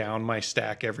Story down my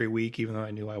stack every week, even though I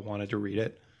knew I wanted to read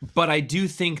it. But I do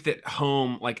think that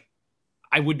Home, like,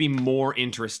 I would be more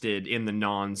interested in the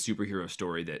non-superhero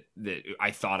story that I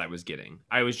thought I was getting.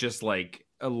 I was just like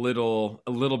a little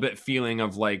bit feeling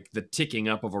of like the ticking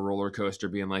up of a roller coaster,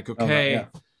 being like, okay,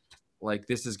 like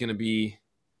this is going to be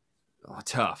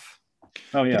tough.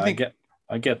 Oh yeah,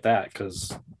 I get that,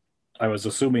 because I was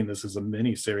assuming this is a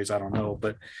mini series. I don't know,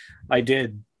 but I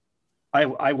did.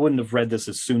 I wouldn't have read this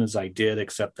as soon as I did,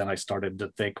 except then I started to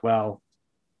think, well,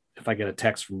 if I get a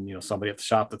text from somebody at the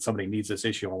shop that somebody needs this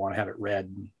issue, I want to have it read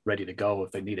and ready to go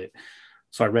if they need it.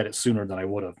 So I read it sooner than I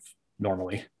would have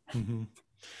normally. Mm-hmm.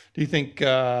 Do you think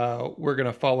we're going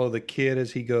to follow the kid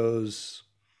as he goes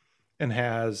and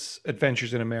has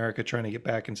adventures in America trying to get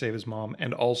back and save his mom,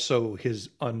 and also his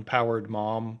unpowered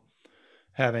mom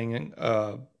having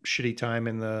a shitty time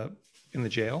in the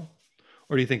jail?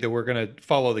 Or do you think that we're going to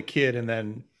follow the kid and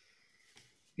then,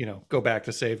 go back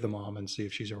to save the mom and see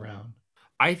if she's around?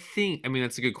 I mean,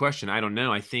 that's a good question. I don't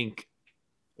know. I think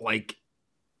the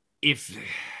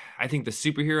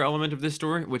superhero element of this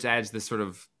story, which adds this sort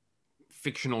of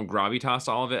fictional gravitas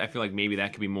to all of it, I feel like maybe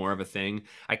that could be more of a thing.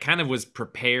 I kind of was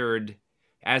prepared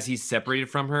as he's separated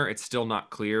from her. It's still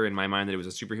not clear in my mind that it was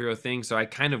a superhero thing. So I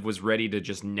kind of was ready to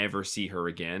just never see her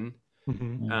again.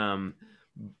 Mm-hmm.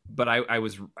 But I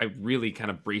really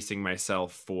kind of bracing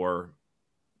myself for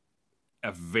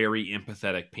a very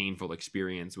empathetic, painful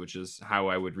experience, which is how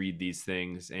I would read these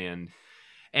things. And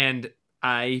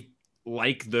I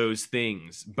like those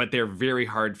things, but they're very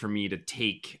hard for me to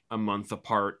take a month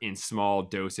apart in small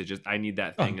dosages. I need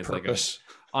that thing as like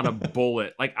on a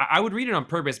bullet. Like I would read it on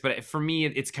purpose, but for me,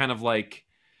 it's kind of like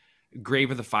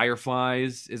Grave of the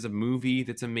Fireflies is a movie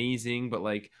that's amazing, but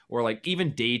or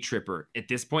even Day Tripper at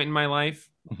this point in my life,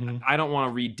 mm-hmm. I don't want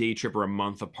to read Day Tripper a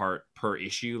month apart per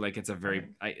issue. Like it's a very,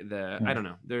 I don't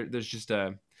know.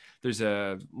 There's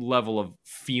a level of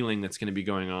feeling that's going to be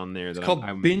going on there. It's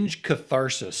called binge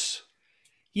catharsis.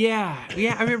 Yeah.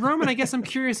 I mean, Roman, I guess I'm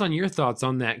curious on your thoughts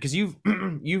on that, because you've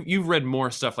read more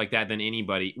stuff like that than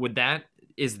anybody.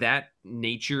 Is that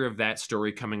nature of that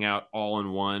story coming out all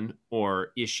in one,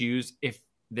 or issues? If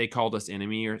They Called Us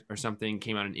Enemy or something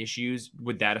came out in issues,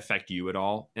 would that affect you at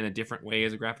all in a different way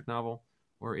as a graphic novel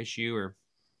or issue? Or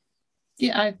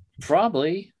yeah,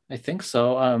 I think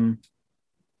so.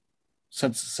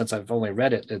 Since I've only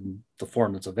read it in the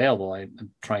form that's available,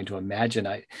 I'm trying to imagine.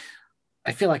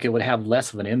 I feel like it would have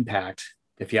less of an impact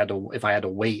if I had to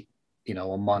wait,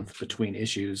 a month between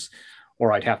issues,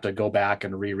 or I'd have to go back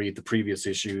and reread the previous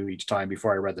issue each time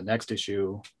before I read the next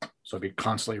issue. So I'd be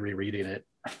constantly rereading it.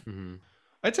 Mm-hmm.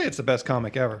 I'd say it's the best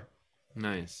comic ever.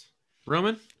 Nice.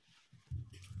 Roman?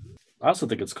 I also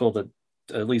think it's cool that,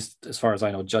 at least as far as I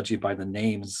know, judging by the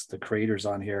names, the creators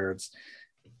on here,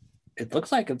 it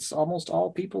looks like it's almost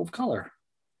all people of color.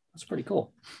 That's pretty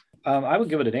cool. I would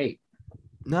give it an 8.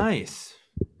 Nice.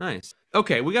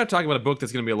 Okay, we got to talk about a book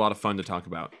that's going to be a lot of fun to talk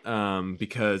about,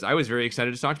 because I was very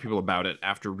excited to talk to people about it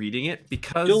after reading it.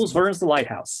 Because Jules Verne's The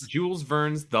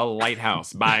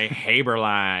Lighthouse by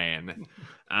Haberline.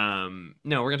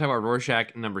 No, we're going to talk about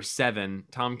Rorschach number 7,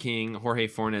 Tom King, Jorge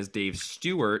Fornes, Dave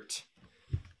Stewart.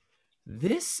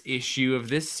 This issue of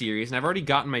this series, and I've already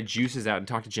gotten my juices out and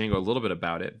talked to Django a little bit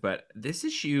about it, but this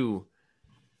issue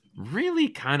really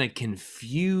kind of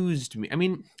confused me. I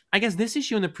mean, I guess this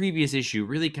issue and the previous issue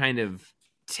really kind of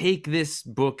take this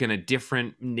book in a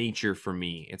different nature for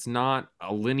me. It's not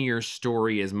a linear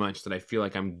story as much that I feel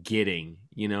like I'm getting,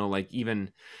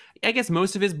 even, I guess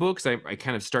most of his books, I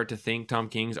kind of start to think Tom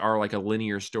King's are like a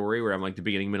linear story where I'm like the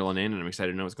beginning, middle, and end, and I'm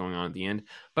excited to know what's going on at the end.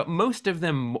 But most of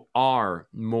them are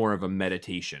more of a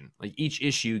meditation. Like each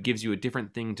issue gives you a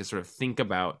different thing to sort of think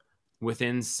about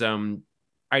within some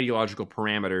ideological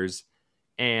parameters.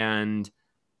 And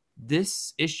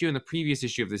this issue and the previous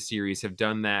issue of this series have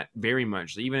done that very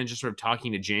much. Even in just sort of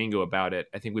talking to Django about it,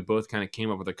 I think we both kind of came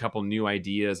up with a couple new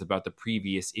ideas about the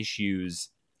previous issues.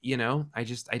 I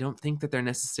don't think that they're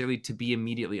necessarily to be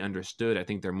immediately understood. I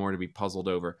think they're more to be puzzled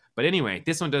over. But anyway,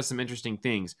 this one does some interesting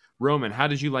things. Roman, how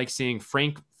did you like seeing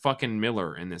Frank fucking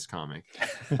Miller in this comic?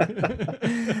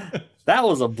 That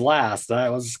was a blast. I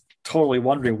was totally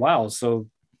wondering, wow, so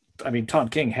Tom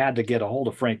King had to get a hold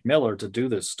of Frank Miller to do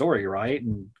this story, right?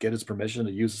 And get his permission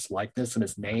to use his likeness and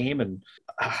his name and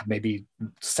maybe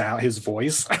sound his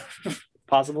voice,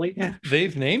 possibly.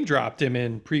 They've name dropped him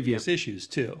in previous issues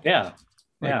too. Yeah.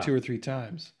 2 or 3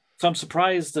 times. So I'm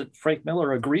surprised that Frank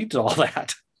Miller agreed to all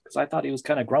that, because I thought he was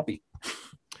kind of grumpy.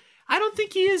 I don't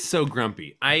think he is so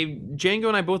grumpy. Django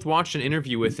and I both watched an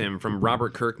interview with him from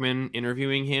Robert Kirkman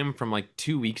interviewing him from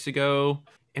 2 weeks ago.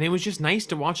 And it was just nice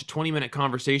to watch a 20-minute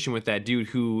conversation with that dude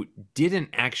who didn't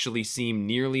actually seem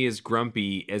nearly as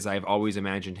grumpy as I've always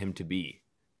imagined him to be.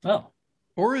 Oh.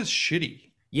 Or as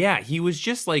shitty. Yeah, he was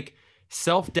just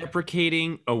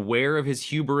self-deprecating, aware of his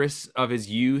hubris of his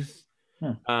youth,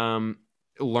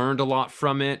 learned a lot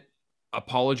from it,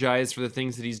 apologized for the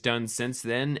things that he's done since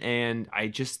then, and I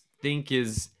just think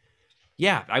is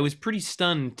yeah, I was pretty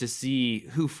stunned to see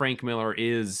who Frank Miller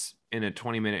is in a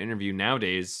 20-minute interview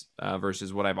nowadays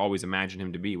versus what I've always imagined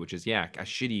him to be, which is, a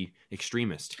shitty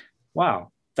extremist.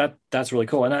 Wow. That's really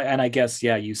cool. And I guess,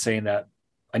 you saying that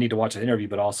I need to watch an interview,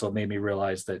 but also made me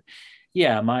realize that,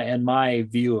 my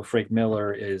view of Frank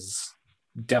Miller is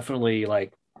definitely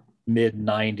like mid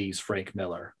 90s Frank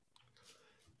Miller.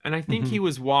 And I think he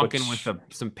was walking with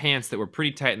some pants that were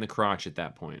pretty tight in the crotch at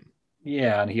that point.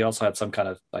 Yeah, and he also had some kind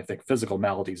of, I think, physical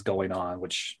maladies going on,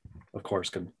 which, of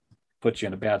course, can put you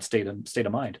in a bad state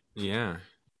of mind. Yeah.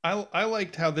 I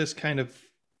liked how this kind of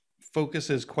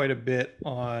focuses quite a bit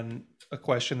on a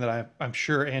question that I'm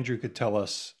sure Andrew could tell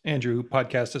us. Andrew,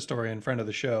 podcast historian, friend of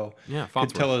the show, could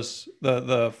tell us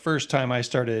the first time I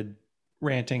started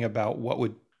ranting about what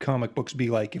would comic books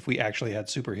be like if we actually had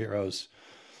superheroes.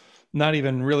 Not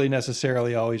even really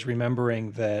necessarily always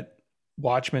remembering that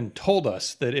Watchmen told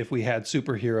us that if we had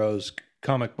superheroes,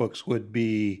 comic books would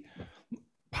be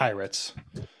pirates.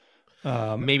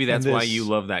 Maybe that's why you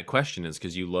love that question, is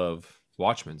because you love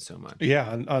Watchmen so much.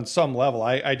 Yeah, on some level.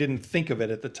 I didn't think of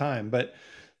it at the time, but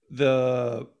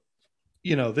this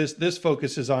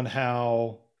focuses on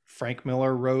how Frank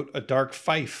Miller wrote a Dark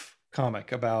Fife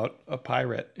comic about a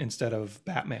pirate instead of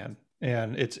Batman.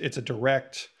 And it's a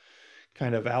direct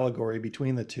kind of allegory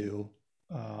between the two.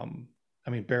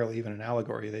 Barely even an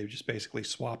allegory. They just basically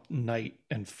swapped Knight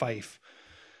and Fife.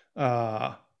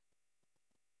 But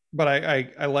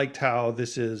I liked how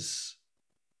this is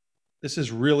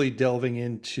really delving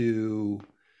into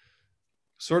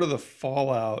sort of the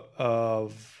fallout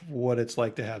of what it's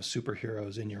like to have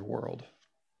superheroes in your world,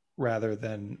 rather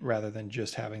than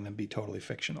just having them be totally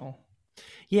fictional.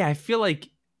 Yeah, I feel like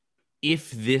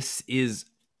if this is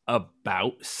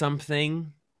about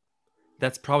something,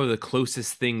 that's probably the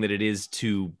closest thing that it is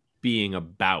to being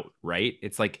about, right?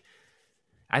 It's like,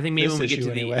 I think maybe when we get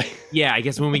to I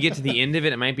guess when we get to the end of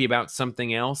it, it might be about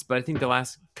something else. But I think the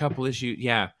last couple issues,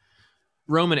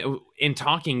 Roman, in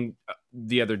talking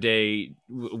the other day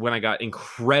when I got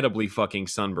incredibly fucking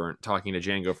sunburnt talking to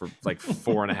Django for like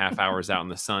 4.5 hours out in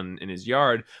the sun in his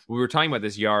yard, we were talking about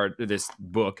this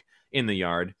book in the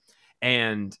yard.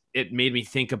 And it made me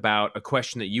think about a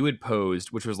question that you had posed,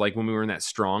 which was like when we were in that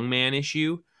strongman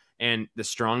issue, and the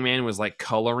strongman was like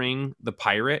coloring the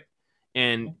pirate.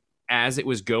 And as it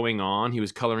was going on, he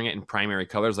was coloring it in primary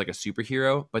colors like a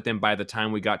superhero. But then by the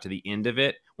time we got to the end of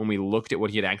it, when we looked at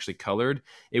what he had actually colored,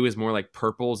 it was more like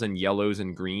purples and yellows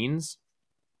and greens.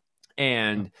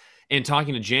 And in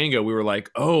talking to Django, we were like,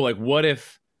 oh, like what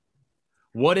if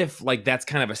like that's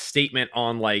kind of a statement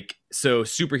on like, so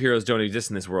superheroes don't exist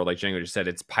in this world, like Django just said,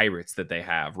 it's pirates that they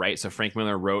have, right? So Frank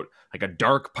Miller wrote like a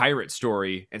dark pirate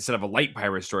story instead of a light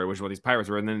pirate story, which is what these pirates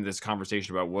were. And then this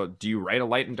conversation about, well, do you write a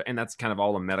light? And that's kind of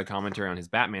all a meta commentary on his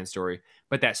Batman story.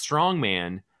 But that strong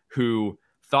man who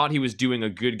thought he was doing a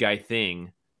good guy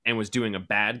thing and was doing a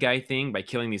bad guy thing by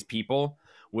killing these people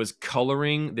was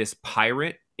coloring this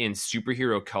pirate in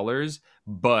superhero colors.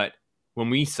 But when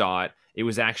we saw it, it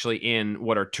was actually in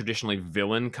what are traditionally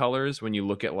villain colors. When you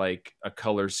look at like a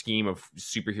color scheme of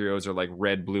superheroes are like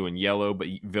red, blue, and yellow, but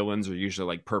villains are usually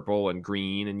like purple and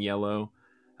green and yellow.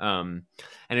 And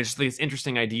it's just this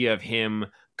interesting idea of him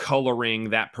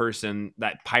coloring that person,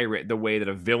 that pirate, the way that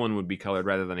a villain would be colored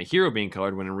rather than a hero being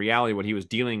colored, when in reality what he was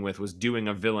dealing with was doing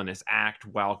a villainous act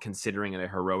while considering it a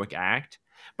heroic act,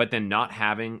 but then not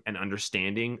having an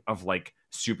understanding of like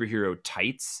superhero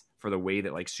tights for the way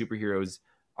that like superheroes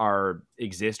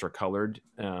exist or colored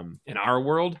in our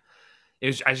world. I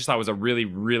just thought it was a really,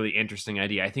 really interesting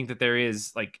idea. I think that there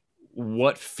is like,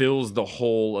 what fills the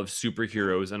hole of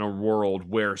superheroes in a world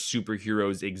where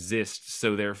superheroes exist,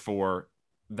 so therefore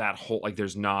that whole, like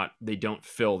they don't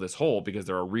fill this hole because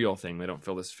they're a real thing. They don't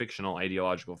fill this fictional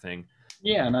ideological thing.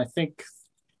 Yeah, and I think,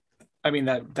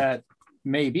 that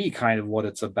may be kind of what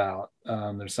it's about.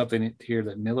 There's something here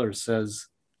that Miller says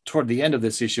toward the end of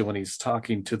this issue when he's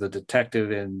talking to the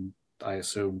detective in, I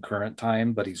assume, current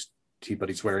time, but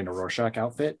he's wearing a Rorschach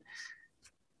outfit.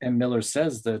 And Miller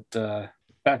says that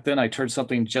back then I turned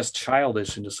something just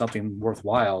childish into something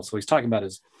worthwhile. So he's talking about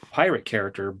his pirate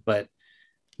character, but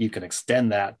you can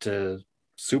extend that to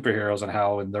superheroes and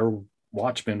how in their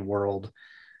Watchmen world,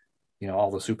 all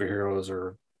the superheroes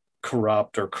are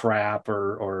corrupt or crap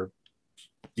or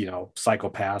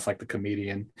psychopaths like the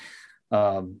comedian.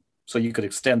 So you could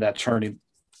extend that, turning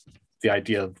the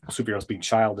idea of superheroes being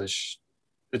childish.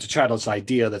 It's a childish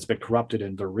idea that's been corrupted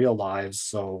in their real lives.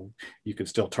 So you could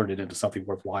still turn it into something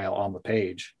worthwhile on the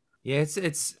page. Yeah, it's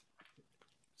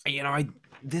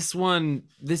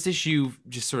this issue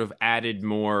just sort of added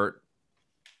more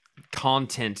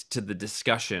content to the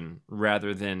discussion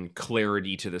rather than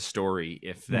clarity to the story,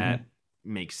 if that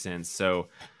makes sense. So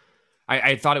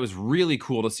I thought it was really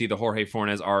cool to see the Jorge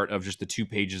Fornes art of just the 2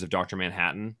 pages of Dr.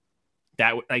 Manhattan.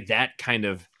 That kind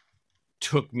of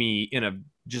took me in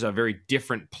a very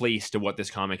different place to what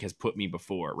this comic has put me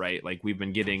before, right? Like, we've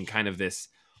been getting kind of this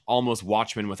almost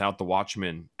Watchmen without the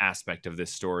Watchmen aspect of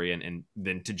this story, and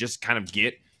then to just kind of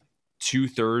get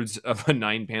 2/3 of a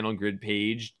 9-panel grid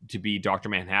page to be Dr.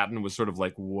 Manhattan was sort of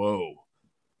like, whoa,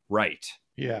 right?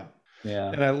 Yeah.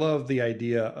 And I love the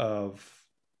idea of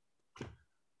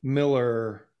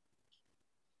Miller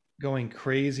going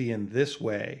crazy in this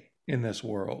way in this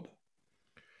world.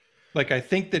 Like, I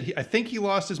think he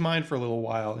lost his mind for a little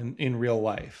while in real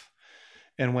life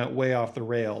and went way off the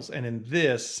rails. And in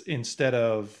this, instead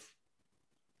of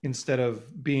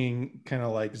being kind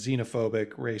of like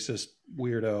xenophobic, racist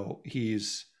weirdo,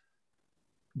 he's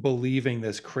believing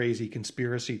this crazy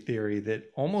conspiracy theory that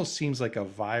almost seems like a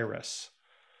virus.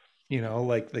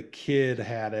 Like the kid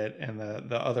had it, and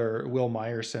the other, Will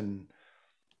Myerson,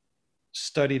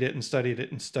 studied it and studied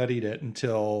it and studied it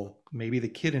until maybe the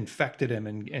kid infected him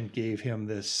and gave him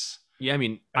this. Yeah, I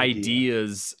mean,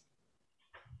 ideas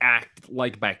act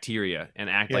like bacteria and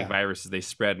act like viruses. They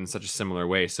spread in such a similar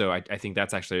way. So I think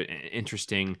that's actually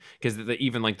interesting, because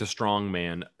even like the strong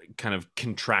man kind of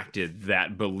contracted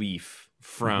that belief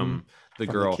from the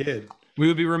girl. The kid. We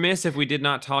would be remiss if we did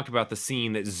not talk about the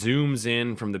scene that zooms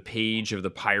in from the page of the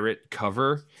pirate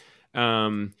cover.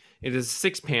 It is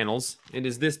 6 panels. It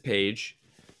is this page.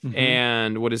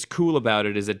 And what is cool about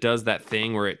it is it does that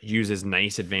thing where it uses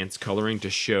nice advanced coloring to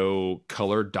show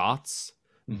color dots.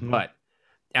 But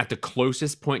at the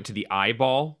closest point to the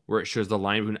eyeball, where it shows the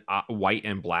line between white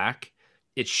and black,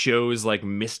 it shows like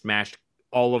mismatched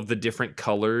all of the different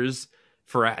colors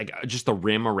for just the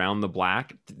rim around the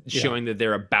black, showing that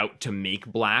they're about to make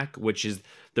black, which is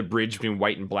the bridge between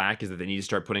white and black, is that they need to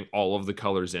start putting all of the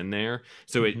colors in there.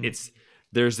 So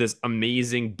there's this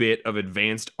amazing bit of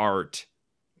advanced art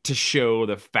to show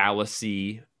the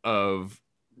fallacy of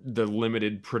the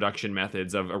limited production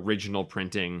methods of original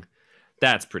printing.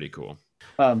 That's pretty cool.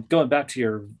 Going back to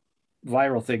your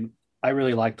viral thing, I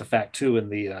really like the fact too, in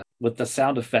the with the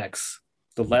sound effects,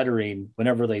 the lettering,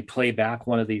 whenever they play back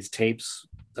one of these tapes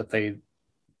that they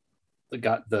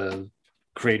got the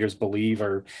creators believe,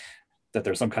 or that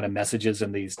there's some kind of messages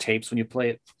in these tapes when you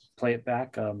play it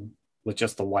back, with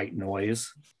just the white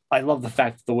noise. I love the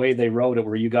fact that the way they wrote it,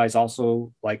 were you guys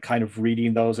also like kind of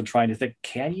reading those and trying to think,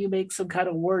 can you make some kind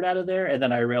of word out of there? And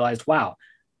then I realized, wow,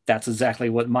 that's exactly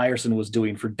what Myerson was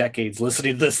doing for decades,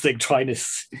 listening to this thing, trying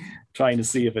to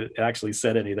see if it actually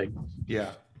said anything.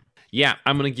 Yeah,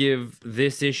 I'm going to give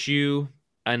this issue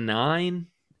a 9.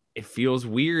 It feels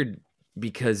weird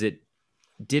because it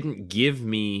didn't give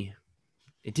me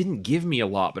a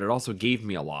lot, but it also gave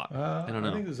me a lot. I don't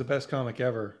know. I think it was the best comic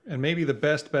ever, and maybe the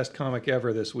best comic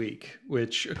ever this week,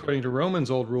 which according to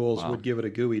Roman's old rules would give it a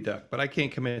gooey duck, but I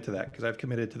can't commit to that because I've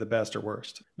committed to the best or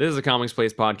worst. This is a Comics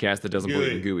Place podcast that doesn't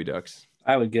believe in gooey ducks.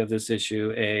 I would give this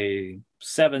issue a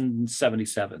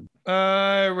 777.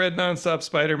 I read Nonstop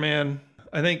Spider-Man.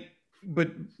 I think,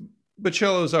 but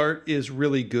Bocello's art is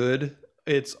really good.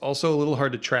 It's also a little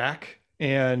hard to track,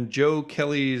 and Joe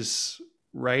Kelly's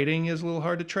writing is a little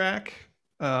hard to track.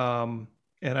 And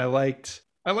I liked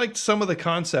some of the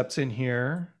concepts in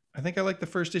here. I think I liked the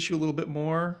first issue a little bit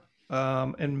more.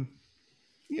 And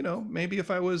maybe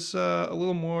if I was a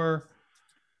little more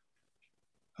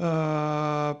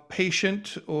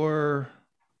patient, or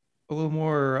a little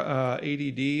more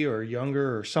ADD or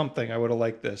younger or something, I would have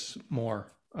liked this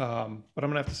more. But I'm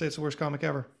gonna have to say it's the worst comic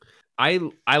ever.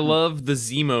 I love the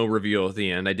Zemo reveal at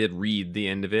the end. I did read the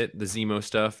end of it, the Zemo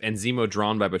stuff, and Zemo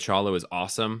drawn by Bocciolo is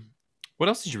awesome. What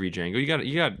else did you read, Django?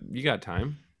 You got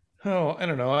time? Oh, I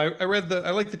don't know. I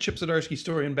like the Chip Zdarsky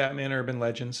story in Batman Urban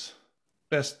Legends.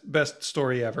 Best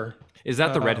story ever. Is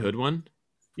that the Red Hood one?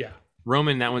 Yeah.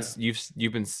 Roman, that one's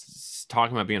you've been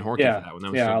talking about being horky for that one.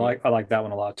 That was I like that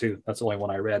one a lot too. That's the only one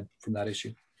I read from that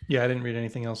issue. Yeah, I didn't read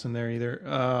anything else in there either.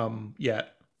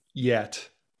 Yet.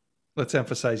 Let's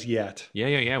emphasize yet.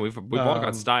 Yeah. We've all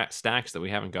got stacks that we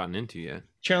haven't gotten into yet.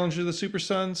 Challenge of the Super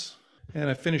Sons, and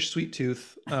I finished Sweet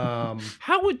Tooth.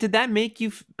 How did that make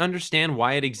you understand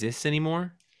why it exists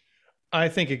anymore? I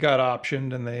think it got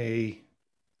optioned, and they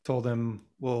told him,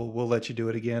 we'll let you do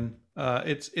it again.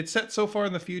 It's set so far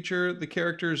in the future. The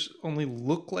characters only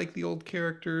look like the old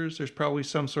characters. There's probably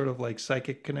some sort of like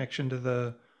psychic connection to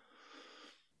the,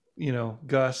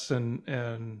 Gus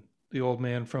and the old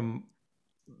man from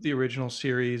the original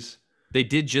series. They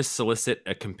did just solicit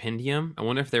a compendium. I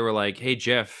wonder if they were like, hey,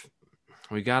 Jeff,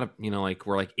 We got to, like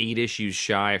we're like 8 issues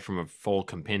shy from a full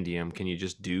compendium. Can you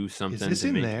just do something? Is this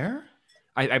in there?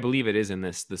 I believe it is in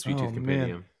the Sweet Tooth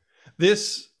compendium. Man.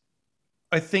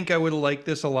 I think I would like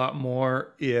this a lot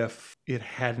more if it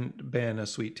hadn't been a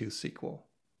Sweet Tooth sequel.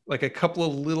 Like a couple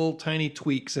of little tiny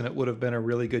tweaks and it would have been a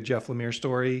really good Jeff Lemire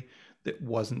story that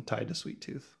wasn't tied to Sweet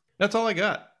Tooth. That's all I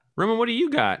got. Roman, what do you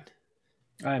got?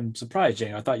 I'm surprised,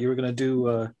 Jane. I thought you were going to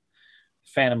do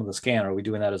Phantom of the Scan. Are we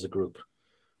doing that as a group?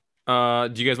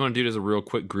 Do you guys want to do it as a real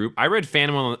quick group? I read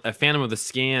Phantom of the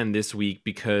Scan this week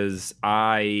because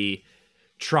I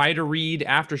try to read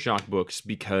Aftershock books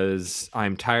because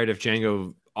I'm tired of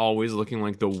Django always looking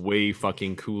like the way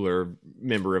fucking cooler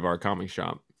member of our comic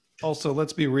shop. Also,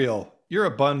 let's be real. You're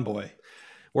a bun boy.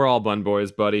 We're all bun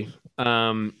boys, buddy.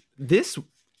 This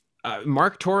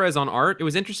Mark Torres on art, it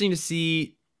was interesting to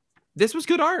see. This was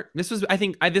good art. This was,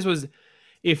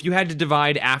 if you had to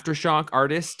divide Aftershock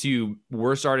artists to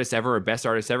worst artists ever or best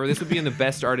artists ever, this would be in the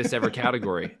best artists ever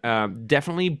category.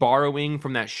 Definitely borrowing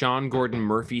from that Sean Gordon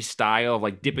Murphy style of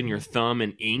like dipping your thumb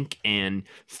in ink and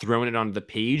throwing it onto the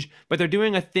page. But they're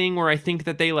doing a thing where I think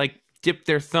that they like dipped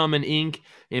their thumb in ink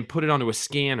and put it onto a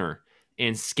scanner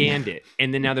and scanned it.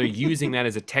 And then now they're using that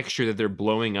as a texture that they're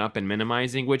blowing up and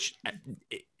minimizing, which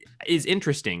is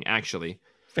interesting, actually.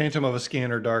 Phantom of a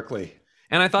Scanner Darkly.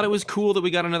 And I thought it was cool that we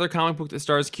got another comic book that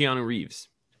stars Keanu Reeves.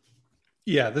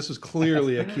 Yeah, this was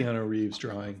clearly a Keanu Reeves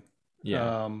drawing.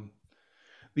 Yeah.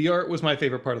 The art was my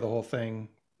favorite part of the whole thing.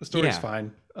 The story's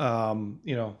fine.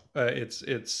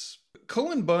 It's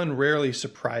Cullen Bunn rarely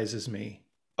surprises me,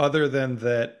 other than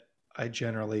that I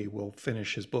generally will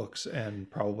finish his books and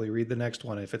probably read the next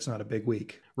one if it's not a big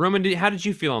week. Roman, how did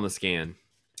you feel on the scan?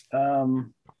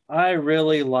 I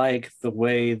really like the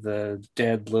way the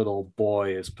dead little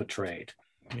boy is portrayed.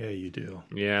 Yeah, you do.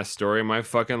 Yeah, story of my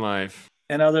fucking life.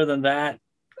 And other than that,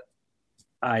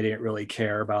 I didn't really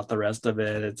care about the rest of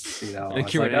it. It's, I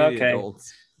was like, okay.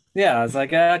 Yeah, it's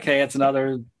like, okay, it's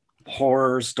another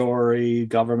horror story.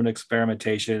 Government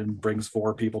experimentation brings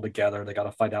 4 people together. They got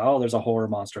to find out, oh, there's a horror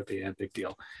monster at the end. Big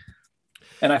deal.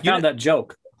 And I found that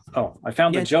joke. Oh, I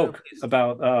found the joke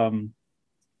about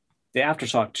the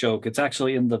Aftershock joke. It's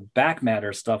actually in the back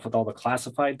matter stuff with all the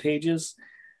classified pages.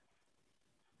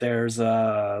 There's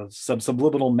some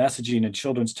subliminal messaging in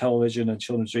children's television and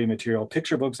children's reading material,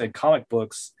 picture books and comic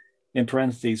books, in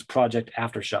parentheses, Project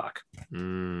Aftershock.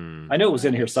 I know it was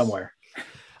in here somewhere.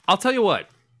 I'll tell you what.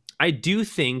 I do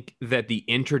think that the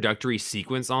introductory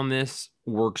sequence on this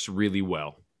works really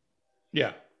well.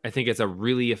 Yeah. I think it's a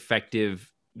really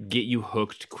effective, get you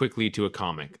hooked quickly to a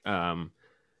comic.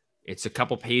 It's a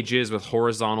couple pages with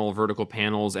horizontal, vertical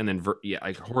panels, and then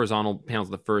horizontal panels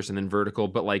the first, and then vertical.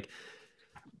 But like,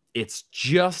 it's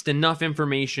just enough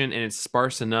information, and it's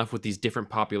sparse enough with these different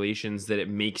populations that it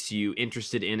makes you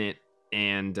interested in it.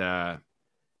 And I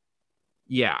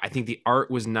think the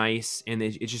art was nice, and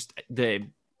it's just the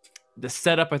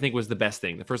setup I think was the best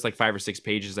thing. The first like 5 or 6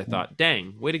 pages, I thought,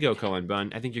 dang, way to go, Cullen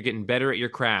Bunn. I think you're getting better at your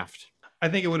craft. I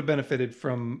think it would have benefited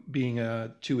from being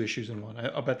 2 issues in one.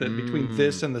 I'll bet that between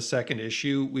this and the second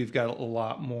issue, we've got a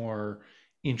lot more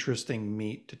interesting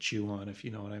meat to chew on, if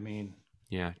you know what I mean.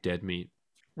 Yeah, dead meat.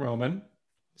 Roman?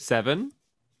 7?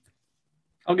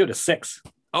 I'll go to 6.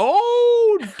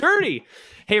 Oh, dirty.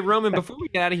 Hey, Roman, before we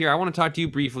get out of here, I want to talk to you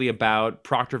briefly about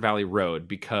Proctor Valley Road,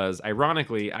 because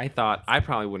ironically, I thought I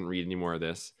probably wouldn't read any more of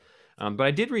this. But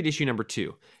I did read issue number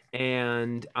 2.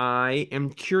 And I am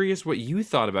curious what you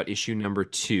thought about issue number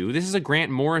 2. This is a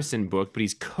Grant Morrison book, but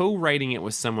he's co-writing it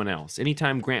with someone else.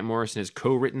 Anytime Grant Morrison has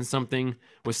co-written something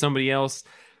with somebody else,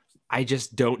 I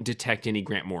just don't detect any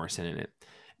Grant Morrison in it.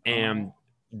 And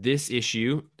this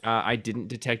issue, I didn't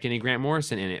detect any Grant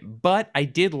Morrison in it, but I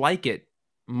did like it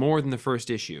more than the first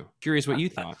issue. Curious what you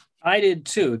thought. I did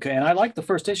too, and I liked the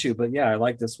first issue, but yeah, I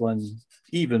like this one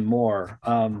even more.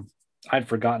 I'd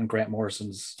forgotten Grant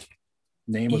Morrison's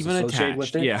name was even associated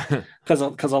with it. Yeah, because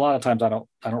a lot of times I don't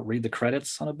read the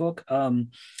credits on a book.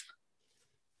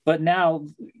 But now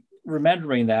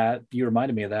remembering that, you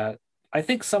reminded me of that. I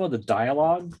think some of the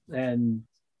dialogue and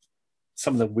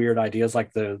some of the weird ideas,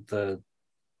 like they're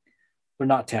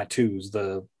not tattoos,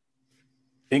 the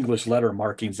English letter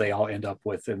markings they all end up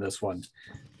with in this one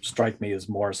strike me as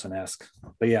Morrison-esque.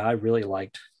 But yeah, I really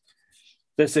liked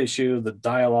this issue, the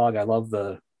dialogue. I love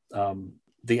the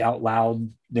out loud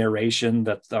narration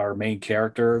that our main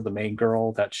character, the main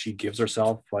girl, that she gives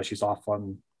herself while she's off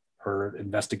on her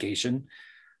investigation.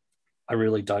 I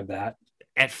really dug that.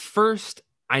 At first,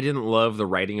 I didn't love the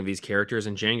writing of these characters,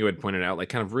 and Django had pointed out, like,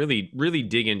 kind of really, really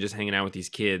digging just hanging out with these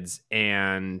kids.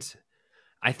 And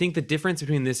I think the difference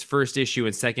between this first issue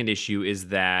and second issue is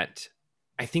that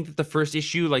I think that the first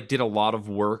issue like did a lot of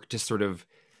work to sort of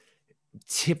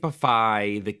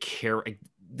typify the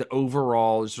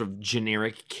overall sort of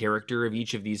generic character of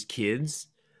each of these kids.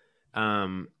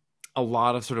 A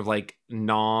lot of sort of like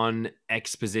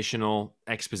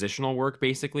non-expositional work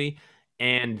basically.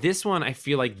 And this one I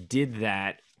feel like did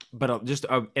that, but just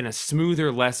in a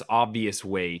smoother, less obvious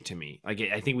way to me. Like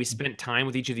I think we spent time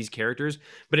with each of these characters,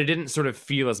 but it didn't sort of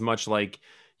feel as much like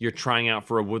you're trying out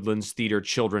for a Woodlands Theater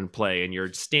children play and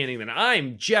you're standing there,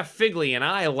 I'm Jeff Figley and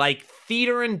I like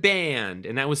theater and band.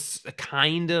 And that was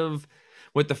kind of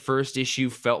what the first issue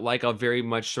felt like, a very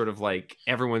much sort of like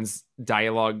everyone's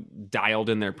dialogue dialed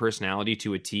in their personality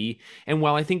to a T. And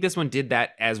while I think this one did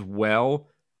that as well,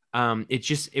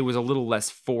 it was a little less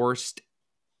forced.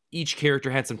 Each character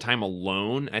had some time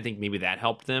alone. I think maybe that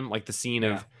helped them. Like the scene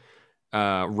of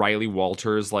Riley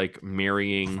Walters like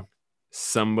marrying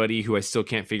somebody who I still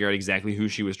can't figure out exactly who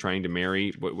she was trying to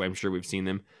marry. I'm sure we've seen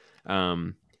them.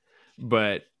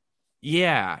 But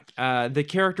yeah, the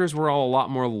characters were all a lot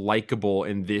more likable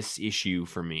in this issue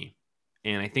for me.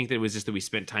 And I think that it was just that we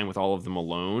spent time with all of them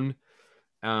alone.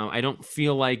 I don't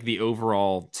feel like the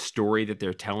overall story that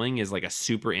they're telling is like a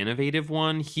super innovative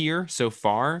one here so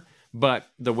far. But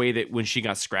the way that when she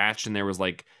got scratched and there was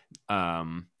like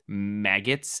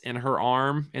maggots in her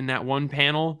arm in that one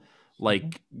panel,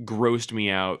 like grossed me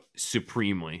out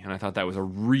supremely. And I thought that was a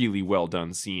really well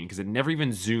done scene because it never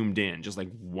even zoomed in. Just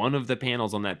like one of the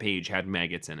panels on that page had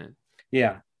maggots in it.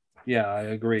 Yeah, I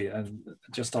agree. And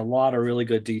just a lot of really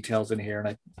good details in here. And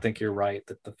I think you're right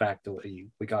that the fact that we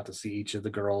got to see each of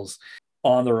the girls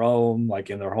on their own,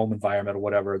 like in their home environment or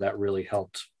whatever, that really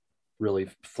helped really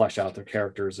flesh out their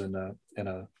characters in a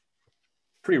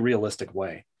pretty realistic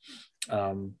way.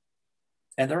 And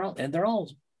they're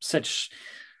all such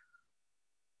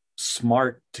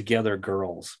smart together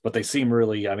girls, but they seem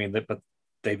really, but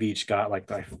they've each got like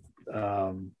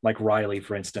Riley,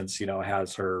 for instance,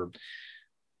 has her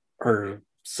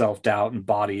self-doubt and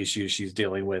body issues she's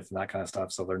dealing with and that kind of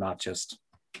stuff. So they're not just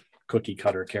cookie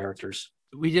cutter characters.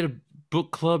 We did a book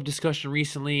club discussion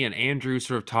recently, and Andrew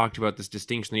sort of talked about this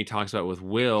distinction that he talks about with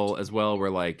Will as well,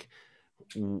 where like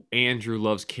Andrew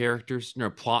loves characters,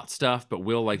 plot stuff, but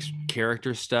Will likes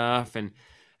character stuff. And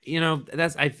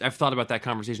I've thought about that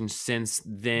conversation since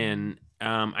then.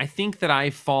 I think that I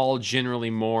fall generally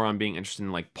more on being interested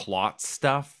in like plot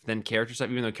stuff than character stuff,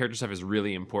 even though character stuff is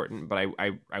really important. But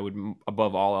I would,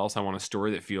 above all else, I want a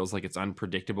story that feels like it's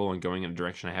unpredictable and going in a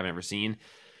direction I haven't ever seen.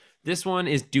 This one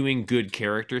is doing good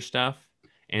character stuff,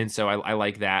 and so I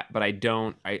like that. But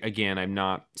I'm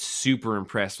not super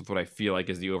impressed with what I feel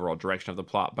like is the overall direction of the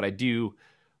plot. But I think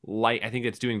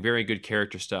it's doing very good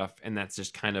character stuff, and that's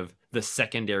just kind of the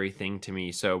secondary thing to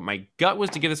me. So my gut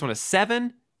was to give this one a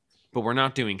 7, but we're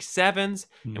not doing 7s,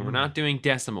 and we're not doing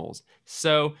decimals.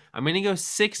 So I'm going to go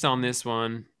 6 on this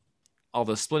one,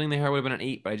 although splitting the hair would have been an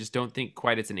 8, but I just don't think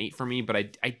quite it's an 8 for me.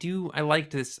 But I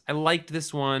liked this. I liked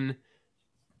this one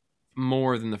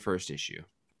more than the first issue.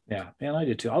 Yeah, man, I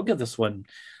did too. I'll give this one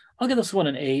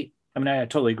an 8. I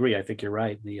totally agree. I think you're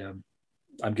right.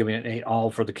 I'm giving it an 8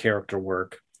 all for the character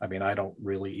work. I don't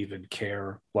really even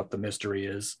care what the mystery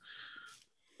is.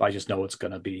 I just know it's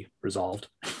going to be resolved.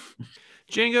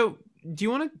 Django, do you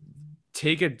want to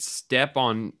take a step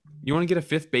on? You want to get a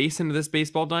fifth base into this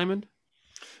baseball diamond?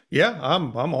 Yeah,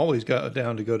 I'm always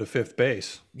down to go to fifth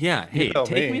base. Yeah, hey,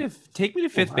 take me to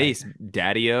fifth base,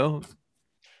 Daddy-O.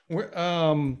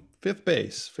 We're fifth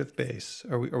base.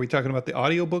 Are we talking about the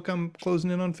audiobook I'm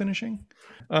closing in on finishing?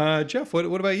 Jeff, what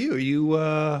about you? You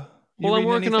I'm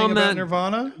working on that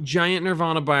Nirvana giant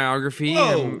Nirvana biography.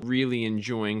 Whoa. I'm really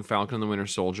enjoying Falcon and the Winter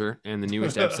Soldier and the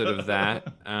newest episode of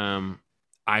that.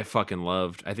 I fucking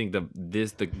loved. I think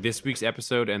this week's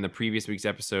episode and the previous week's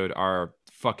episode are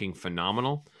fucking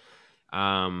phenomenal.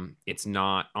 It's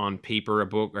not on paper a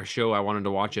book or show I wanted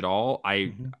to watch at all.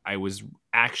 I was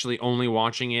actually only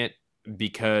watching it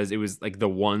because it was like the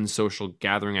one social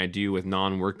gathering I do with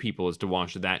non-work people is to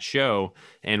watch that show,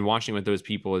 and watching with those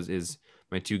people is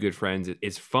my two good friends.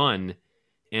 It's fun.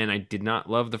 And I did not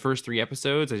love the first 3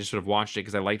 episodes. I just sort of watched it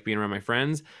because I liked being around my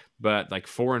friends. But like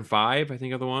 4 and 5, I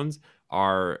think, are the ones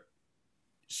are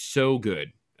so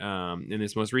good. In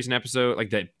this most recent episode, like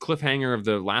the cliffhanger of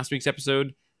the last week's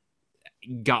episode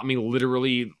got me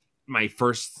literally. My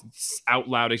first out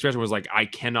loud expression was like, I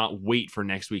cannot wait for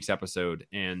next week's episode.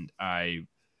 And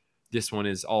this one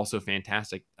is also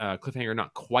fantastic. Cliffhanger,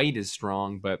 not quite as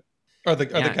strong, but are the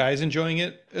guys enjoying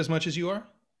it as much as you are?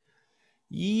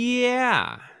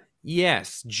 Yeah.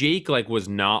 Yes. Jake was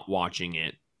not watching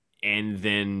it, and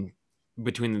then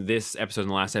between this episode and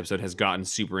the last episode has gotten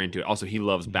super into it. Also, he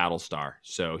loves Battlestar,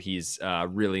 so he's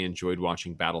really enjoyed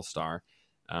watching Battlestar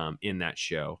in that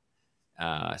show.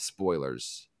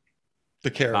 Spoilers.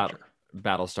 The character.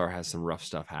 Battlestar has some rough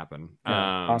stuff happen.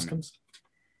 Hoskins?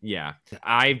 Yeah.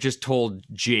 I've just told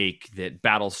Jake that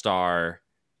Battlestar,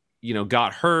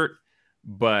 got hurt,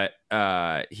 but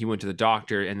he went to the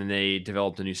doctor, and then they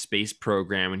developed a new space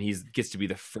program, and he gets to be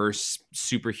the first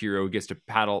superhero who gets to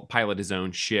pilot his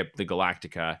own ship, the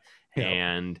Galactica. Yeah.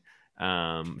 And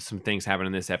some things happen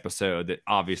in this episode that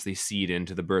obviously seed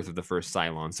into the birth of the first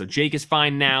Cylon. So Jake is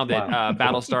fine now that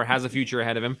Battlestar has a future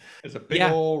ahead of him. It's a big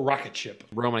old rocket ship.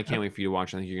 Roman, I can't wait for you to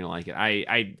watch. I think you're going to like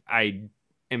it. I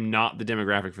am not the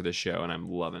demographic for this show, and I'm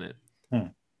loving it.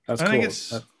 That's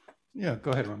cool. Yeah, go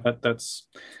ahead, Roman. That's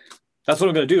what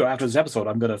I'm going to do after this episode.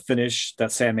 I'm going to finish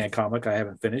that Sandman comic I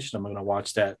haven't finished. I'm going to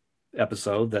watch that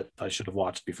episode that I should have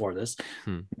watched before this.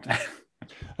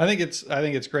 I think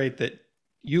it's great that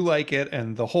you like it,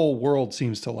 and the whole world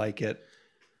seems to like it.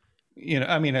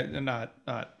 I mean, not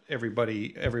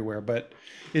everybody everywhere, but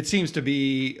it seems to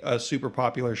be a super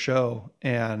popular show.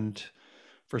 And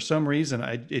for some reason,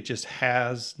 it just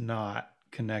has not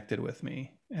connected with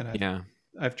me. And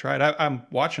I've tried. I'm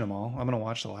watching them all. I'm going to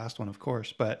watch the last one, of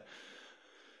course, but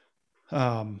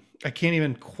I can't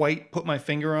even quite put my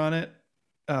finger on it.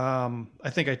 I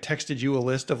think I texted you a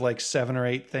list of like 7 or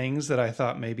 8 things that I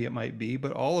thought maybe it might be,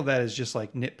 but all of that is just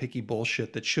like nitpicky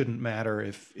bullshit that shouldn't matter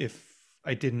if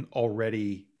I didn't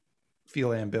already feel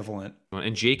ambivalent.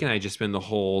 And Jake and I just spend the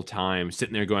whole time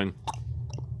sitting there going,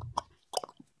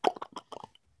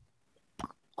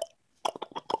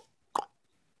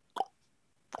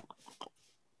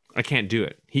 I can't do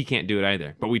it. He can't do it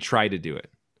either, but we try to do it.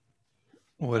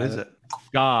 What is it?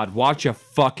 God, watch a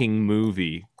fucking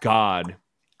movie. God.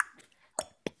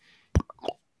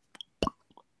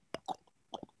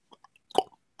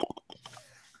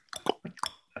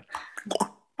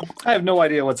 I have no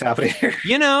idea what's happening here.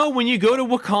 When you go to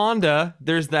Wakanda,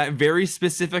 there's that very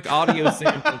specific audio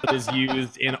sample that is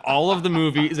used in all of the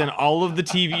movies and all of the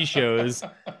TV shows.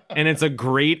 And it's a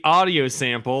great audio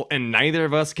sample, and neither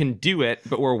of us can do it,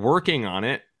 but we're working on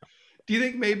it. Do you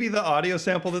think maybe the audio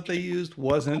sample that they used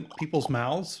wasn't people's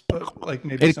mouths, but like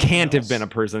maybe it can't have been a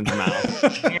person's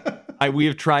mouth? We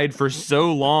have tried for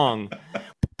so long.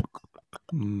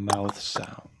 Mouth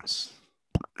sounds.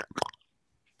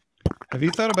 Have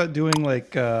you thought about doing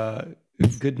like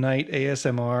good night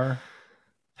ASMR?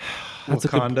 That's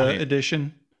Wakanda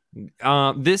edition.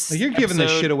 This you're giving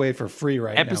this shit away for free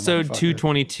right now. Episode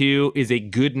 222 is a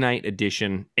good night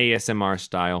edition ASMR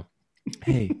style.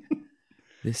 Hey,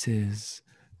 this is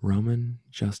Roman,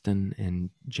 Justin,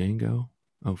 and Django.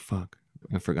 Oh fuck,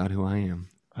 I forgot who I am.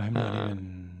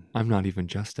 I'm not even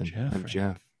Justin. Jeff, I'm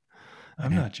Jeff.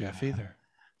 I'm not Jeff either.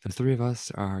 The three of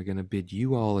us are gonna bid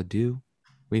you all adieu.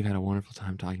 We've had a wonderful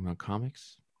time talking about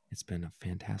comics. It's been a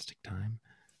fantastic time.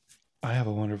 I have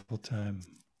a wonderful time.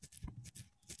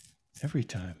 Every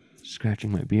time.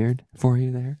 Scratching my beard for you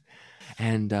there.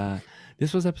 And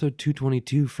this was episode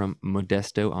 222 from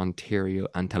Modesto, Ontario,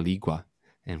 Antigua.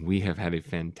 And we have had a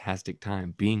fantastic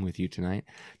time being with you tonight,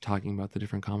 talking about the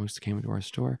different comics that came into our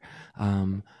store.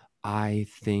 I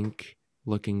think,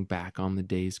 looking back on the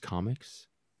day's comics,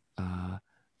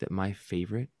 that my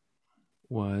favorite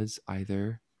was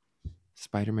either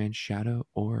Spider-Man Shadow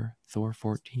or Thor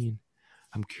 14.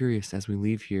 I'm curious, as we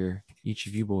leave here, each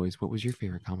of you boys, what was your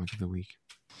favorite comic of the week?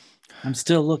 I'm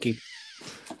still looking.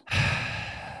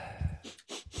 It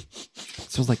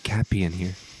smells like cat pee in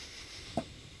here.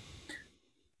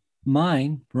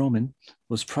 Mine, Roman,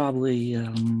 was probably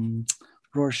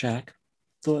Rorschach,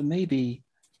 though it may be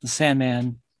the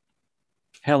Sandman,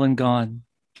 Helen Gone,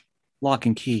 Lock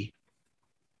and Key.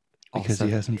 Because he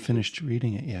hasn't finished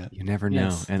reading it yet. You never know.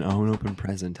 Yes. An unopened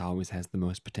present always has the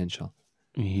most potential.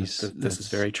 This is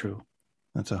very true.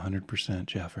 That's 100%,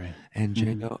 Jeffrey. And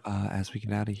Django, as we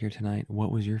get out of here tonight, what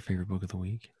was your favorite book of the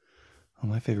week? Well,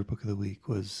 my favorite book of the week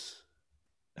was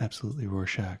absolutely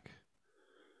Rorschach.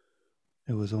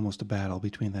 It was almost a battle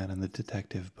between that and the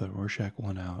detective, but Rorschach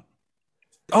won out.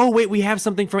 Oh, wait, we have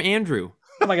something from Andrew.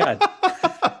 Oh, my God.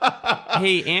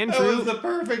 Hey, Andrew. That was the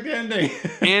perfect ending.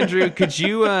 Andrew, could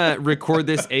you record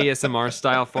this ASMR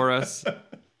style for us?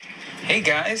 Hey,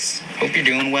 guys. Hope you're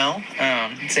doing well.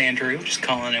 It's Andrew, just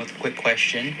calling in with a quick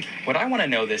question. What I want to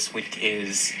know this week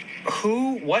is,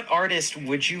 what artist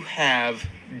would you have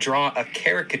draw a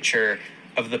caricature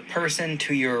of the person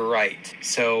to your right?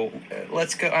 So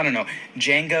let's go, I don't know.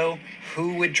 Django,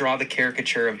 who would draw the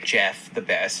caricature of Jeff the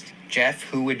best? Jeff,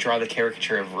 who would draw the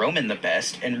caricature of Roman the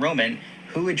best? And Roman,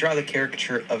 who would draw the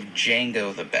caricature of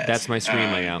Django the best? That's my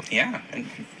screen layout. Yeah, and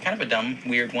kind of a dumb,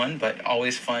 weird one, but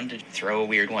always fun to throw a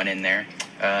weird one in there.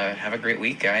 Have a great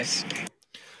week, guys.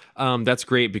 That's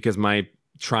great because my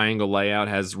triangle layout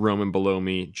has Roman below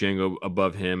me, Django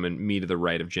above him, and me to the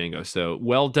right of Django. So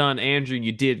well done, Andrew.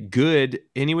 You did good.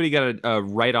 Anybody got a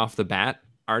right off the bat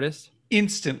artist?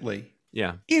 Instantly.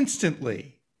 Yeah.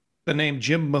 Instantly. The name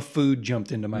Jim Mafood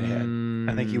jumped into my head.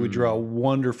 I think he would draw a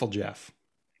wonderful Jeff.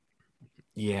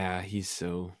 Yeah, he's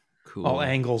so cool. All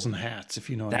angles and hats, if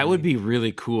you know what I mean. That would be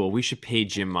really cool. We should pay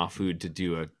Jim Mafood to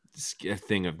do a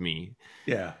thing of me.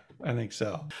 Yeah, I think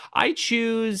so. I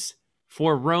choose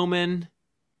for Roman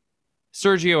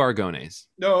Sergio Aragonés.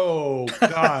 Oh,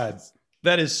 God.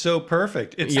 That is so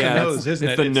perfect. It's the nose, isn't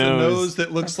it? It's the nose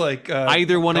that looks like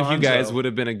either one Gonzo. of you guys would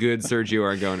have been a good Sergio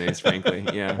Aragonés, frankly.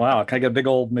 Yeah. Wow, can I get a big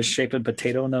old misshapen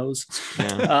potato nose?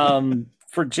 Yeah.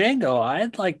 For Django,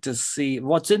 I'd like to see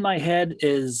what's in my head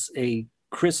is a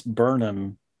Chris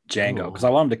Burnham Django because I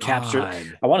want him to capture.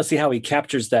 God. I want to see how he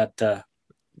captures that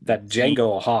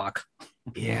Django hawk.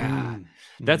 Yeah,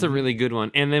 that's a really good one.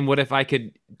 And then what if I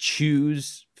could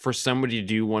choose for somebody to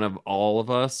do one of all of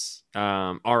us?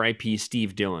 R.I.P.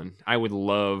 Steve Dillon. I would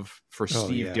love for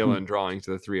Steve Dillon drawing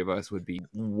to the three of us would be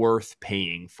worth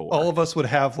paying for. All of us would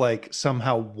have like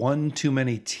somehow one too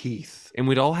many teeth. And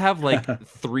we'd all have like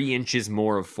 3 inches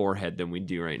more of forehead than we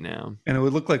do right now. And it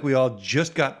would look like we all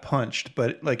just got punched,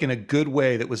 but like in a good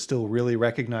way that was still really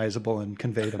recognizable and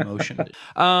conveyed emotion.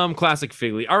 Classic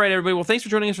Figley. All right, everybody. Well, thanks for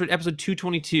joining us for episode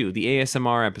 222, the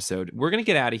ASMR episode. We're going to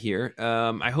get out of here.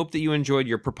 I hope that you enjoyed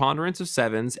your preponderance of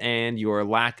sevens and your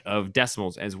lack of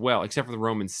decimals as well, except for the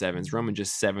Roman sevens. Roman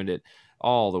just sevened it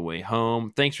all the way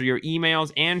home. Thanks for your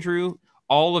emails, Andrew.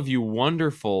 All of you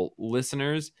wonderful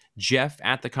listeners, Jeff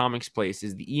at the Comics Place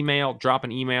is the email. Drop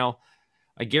an email.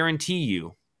 I guarantee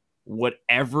you,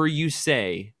 whatever you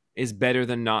say is better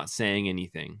than not saying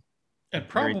anything. And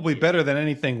probably better than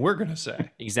anything we're going to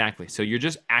say. Exactly. So you're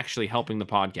just actually helping the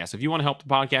podcast. So if you want to help the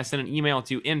podcast, send an email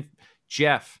to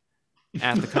Jeff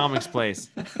at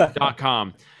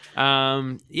thecomicsplace.com.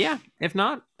 Yeah, if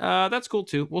not, that's cool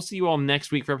too. We'll see you all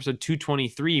next week for episode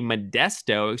 223,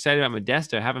 Modesto. Excited about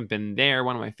Modesto. Haven't been there.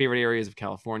 One of my favorite areas of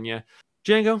California.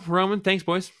 Django, Roman, thanks,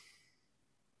 boys.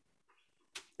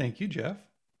 Thank you, Jeff.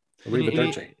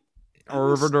 Arrivederci.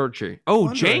 Arrivederci. Oh,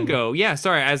 Django. Yeah,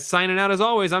 sorry. As signing out as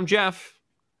always, I'm Jeff.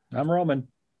 I'm Roman.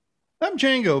 I'm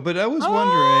Django, but I was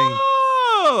wondering.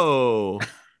 Oh.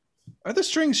 Are the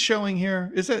strings showing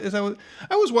here? Is that what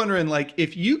I was wondering? Like,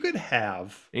 if you could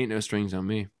have ain't no strings on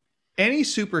me, any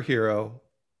superhero,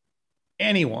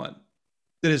 anyone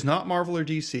that is not Marvel or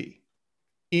DC,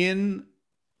 in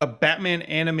a Batman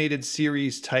animated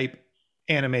series type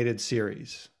animated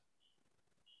series,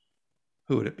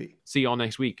 who would it be? See y'all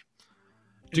next week.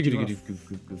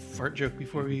 Fart joke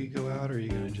before we go out, or are you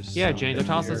gonna just? Yeah, Django,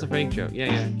 toss us a fake joke.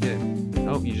 Yeah.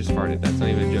 Oh, you just farted. That's not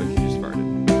even a joke. You just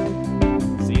farted.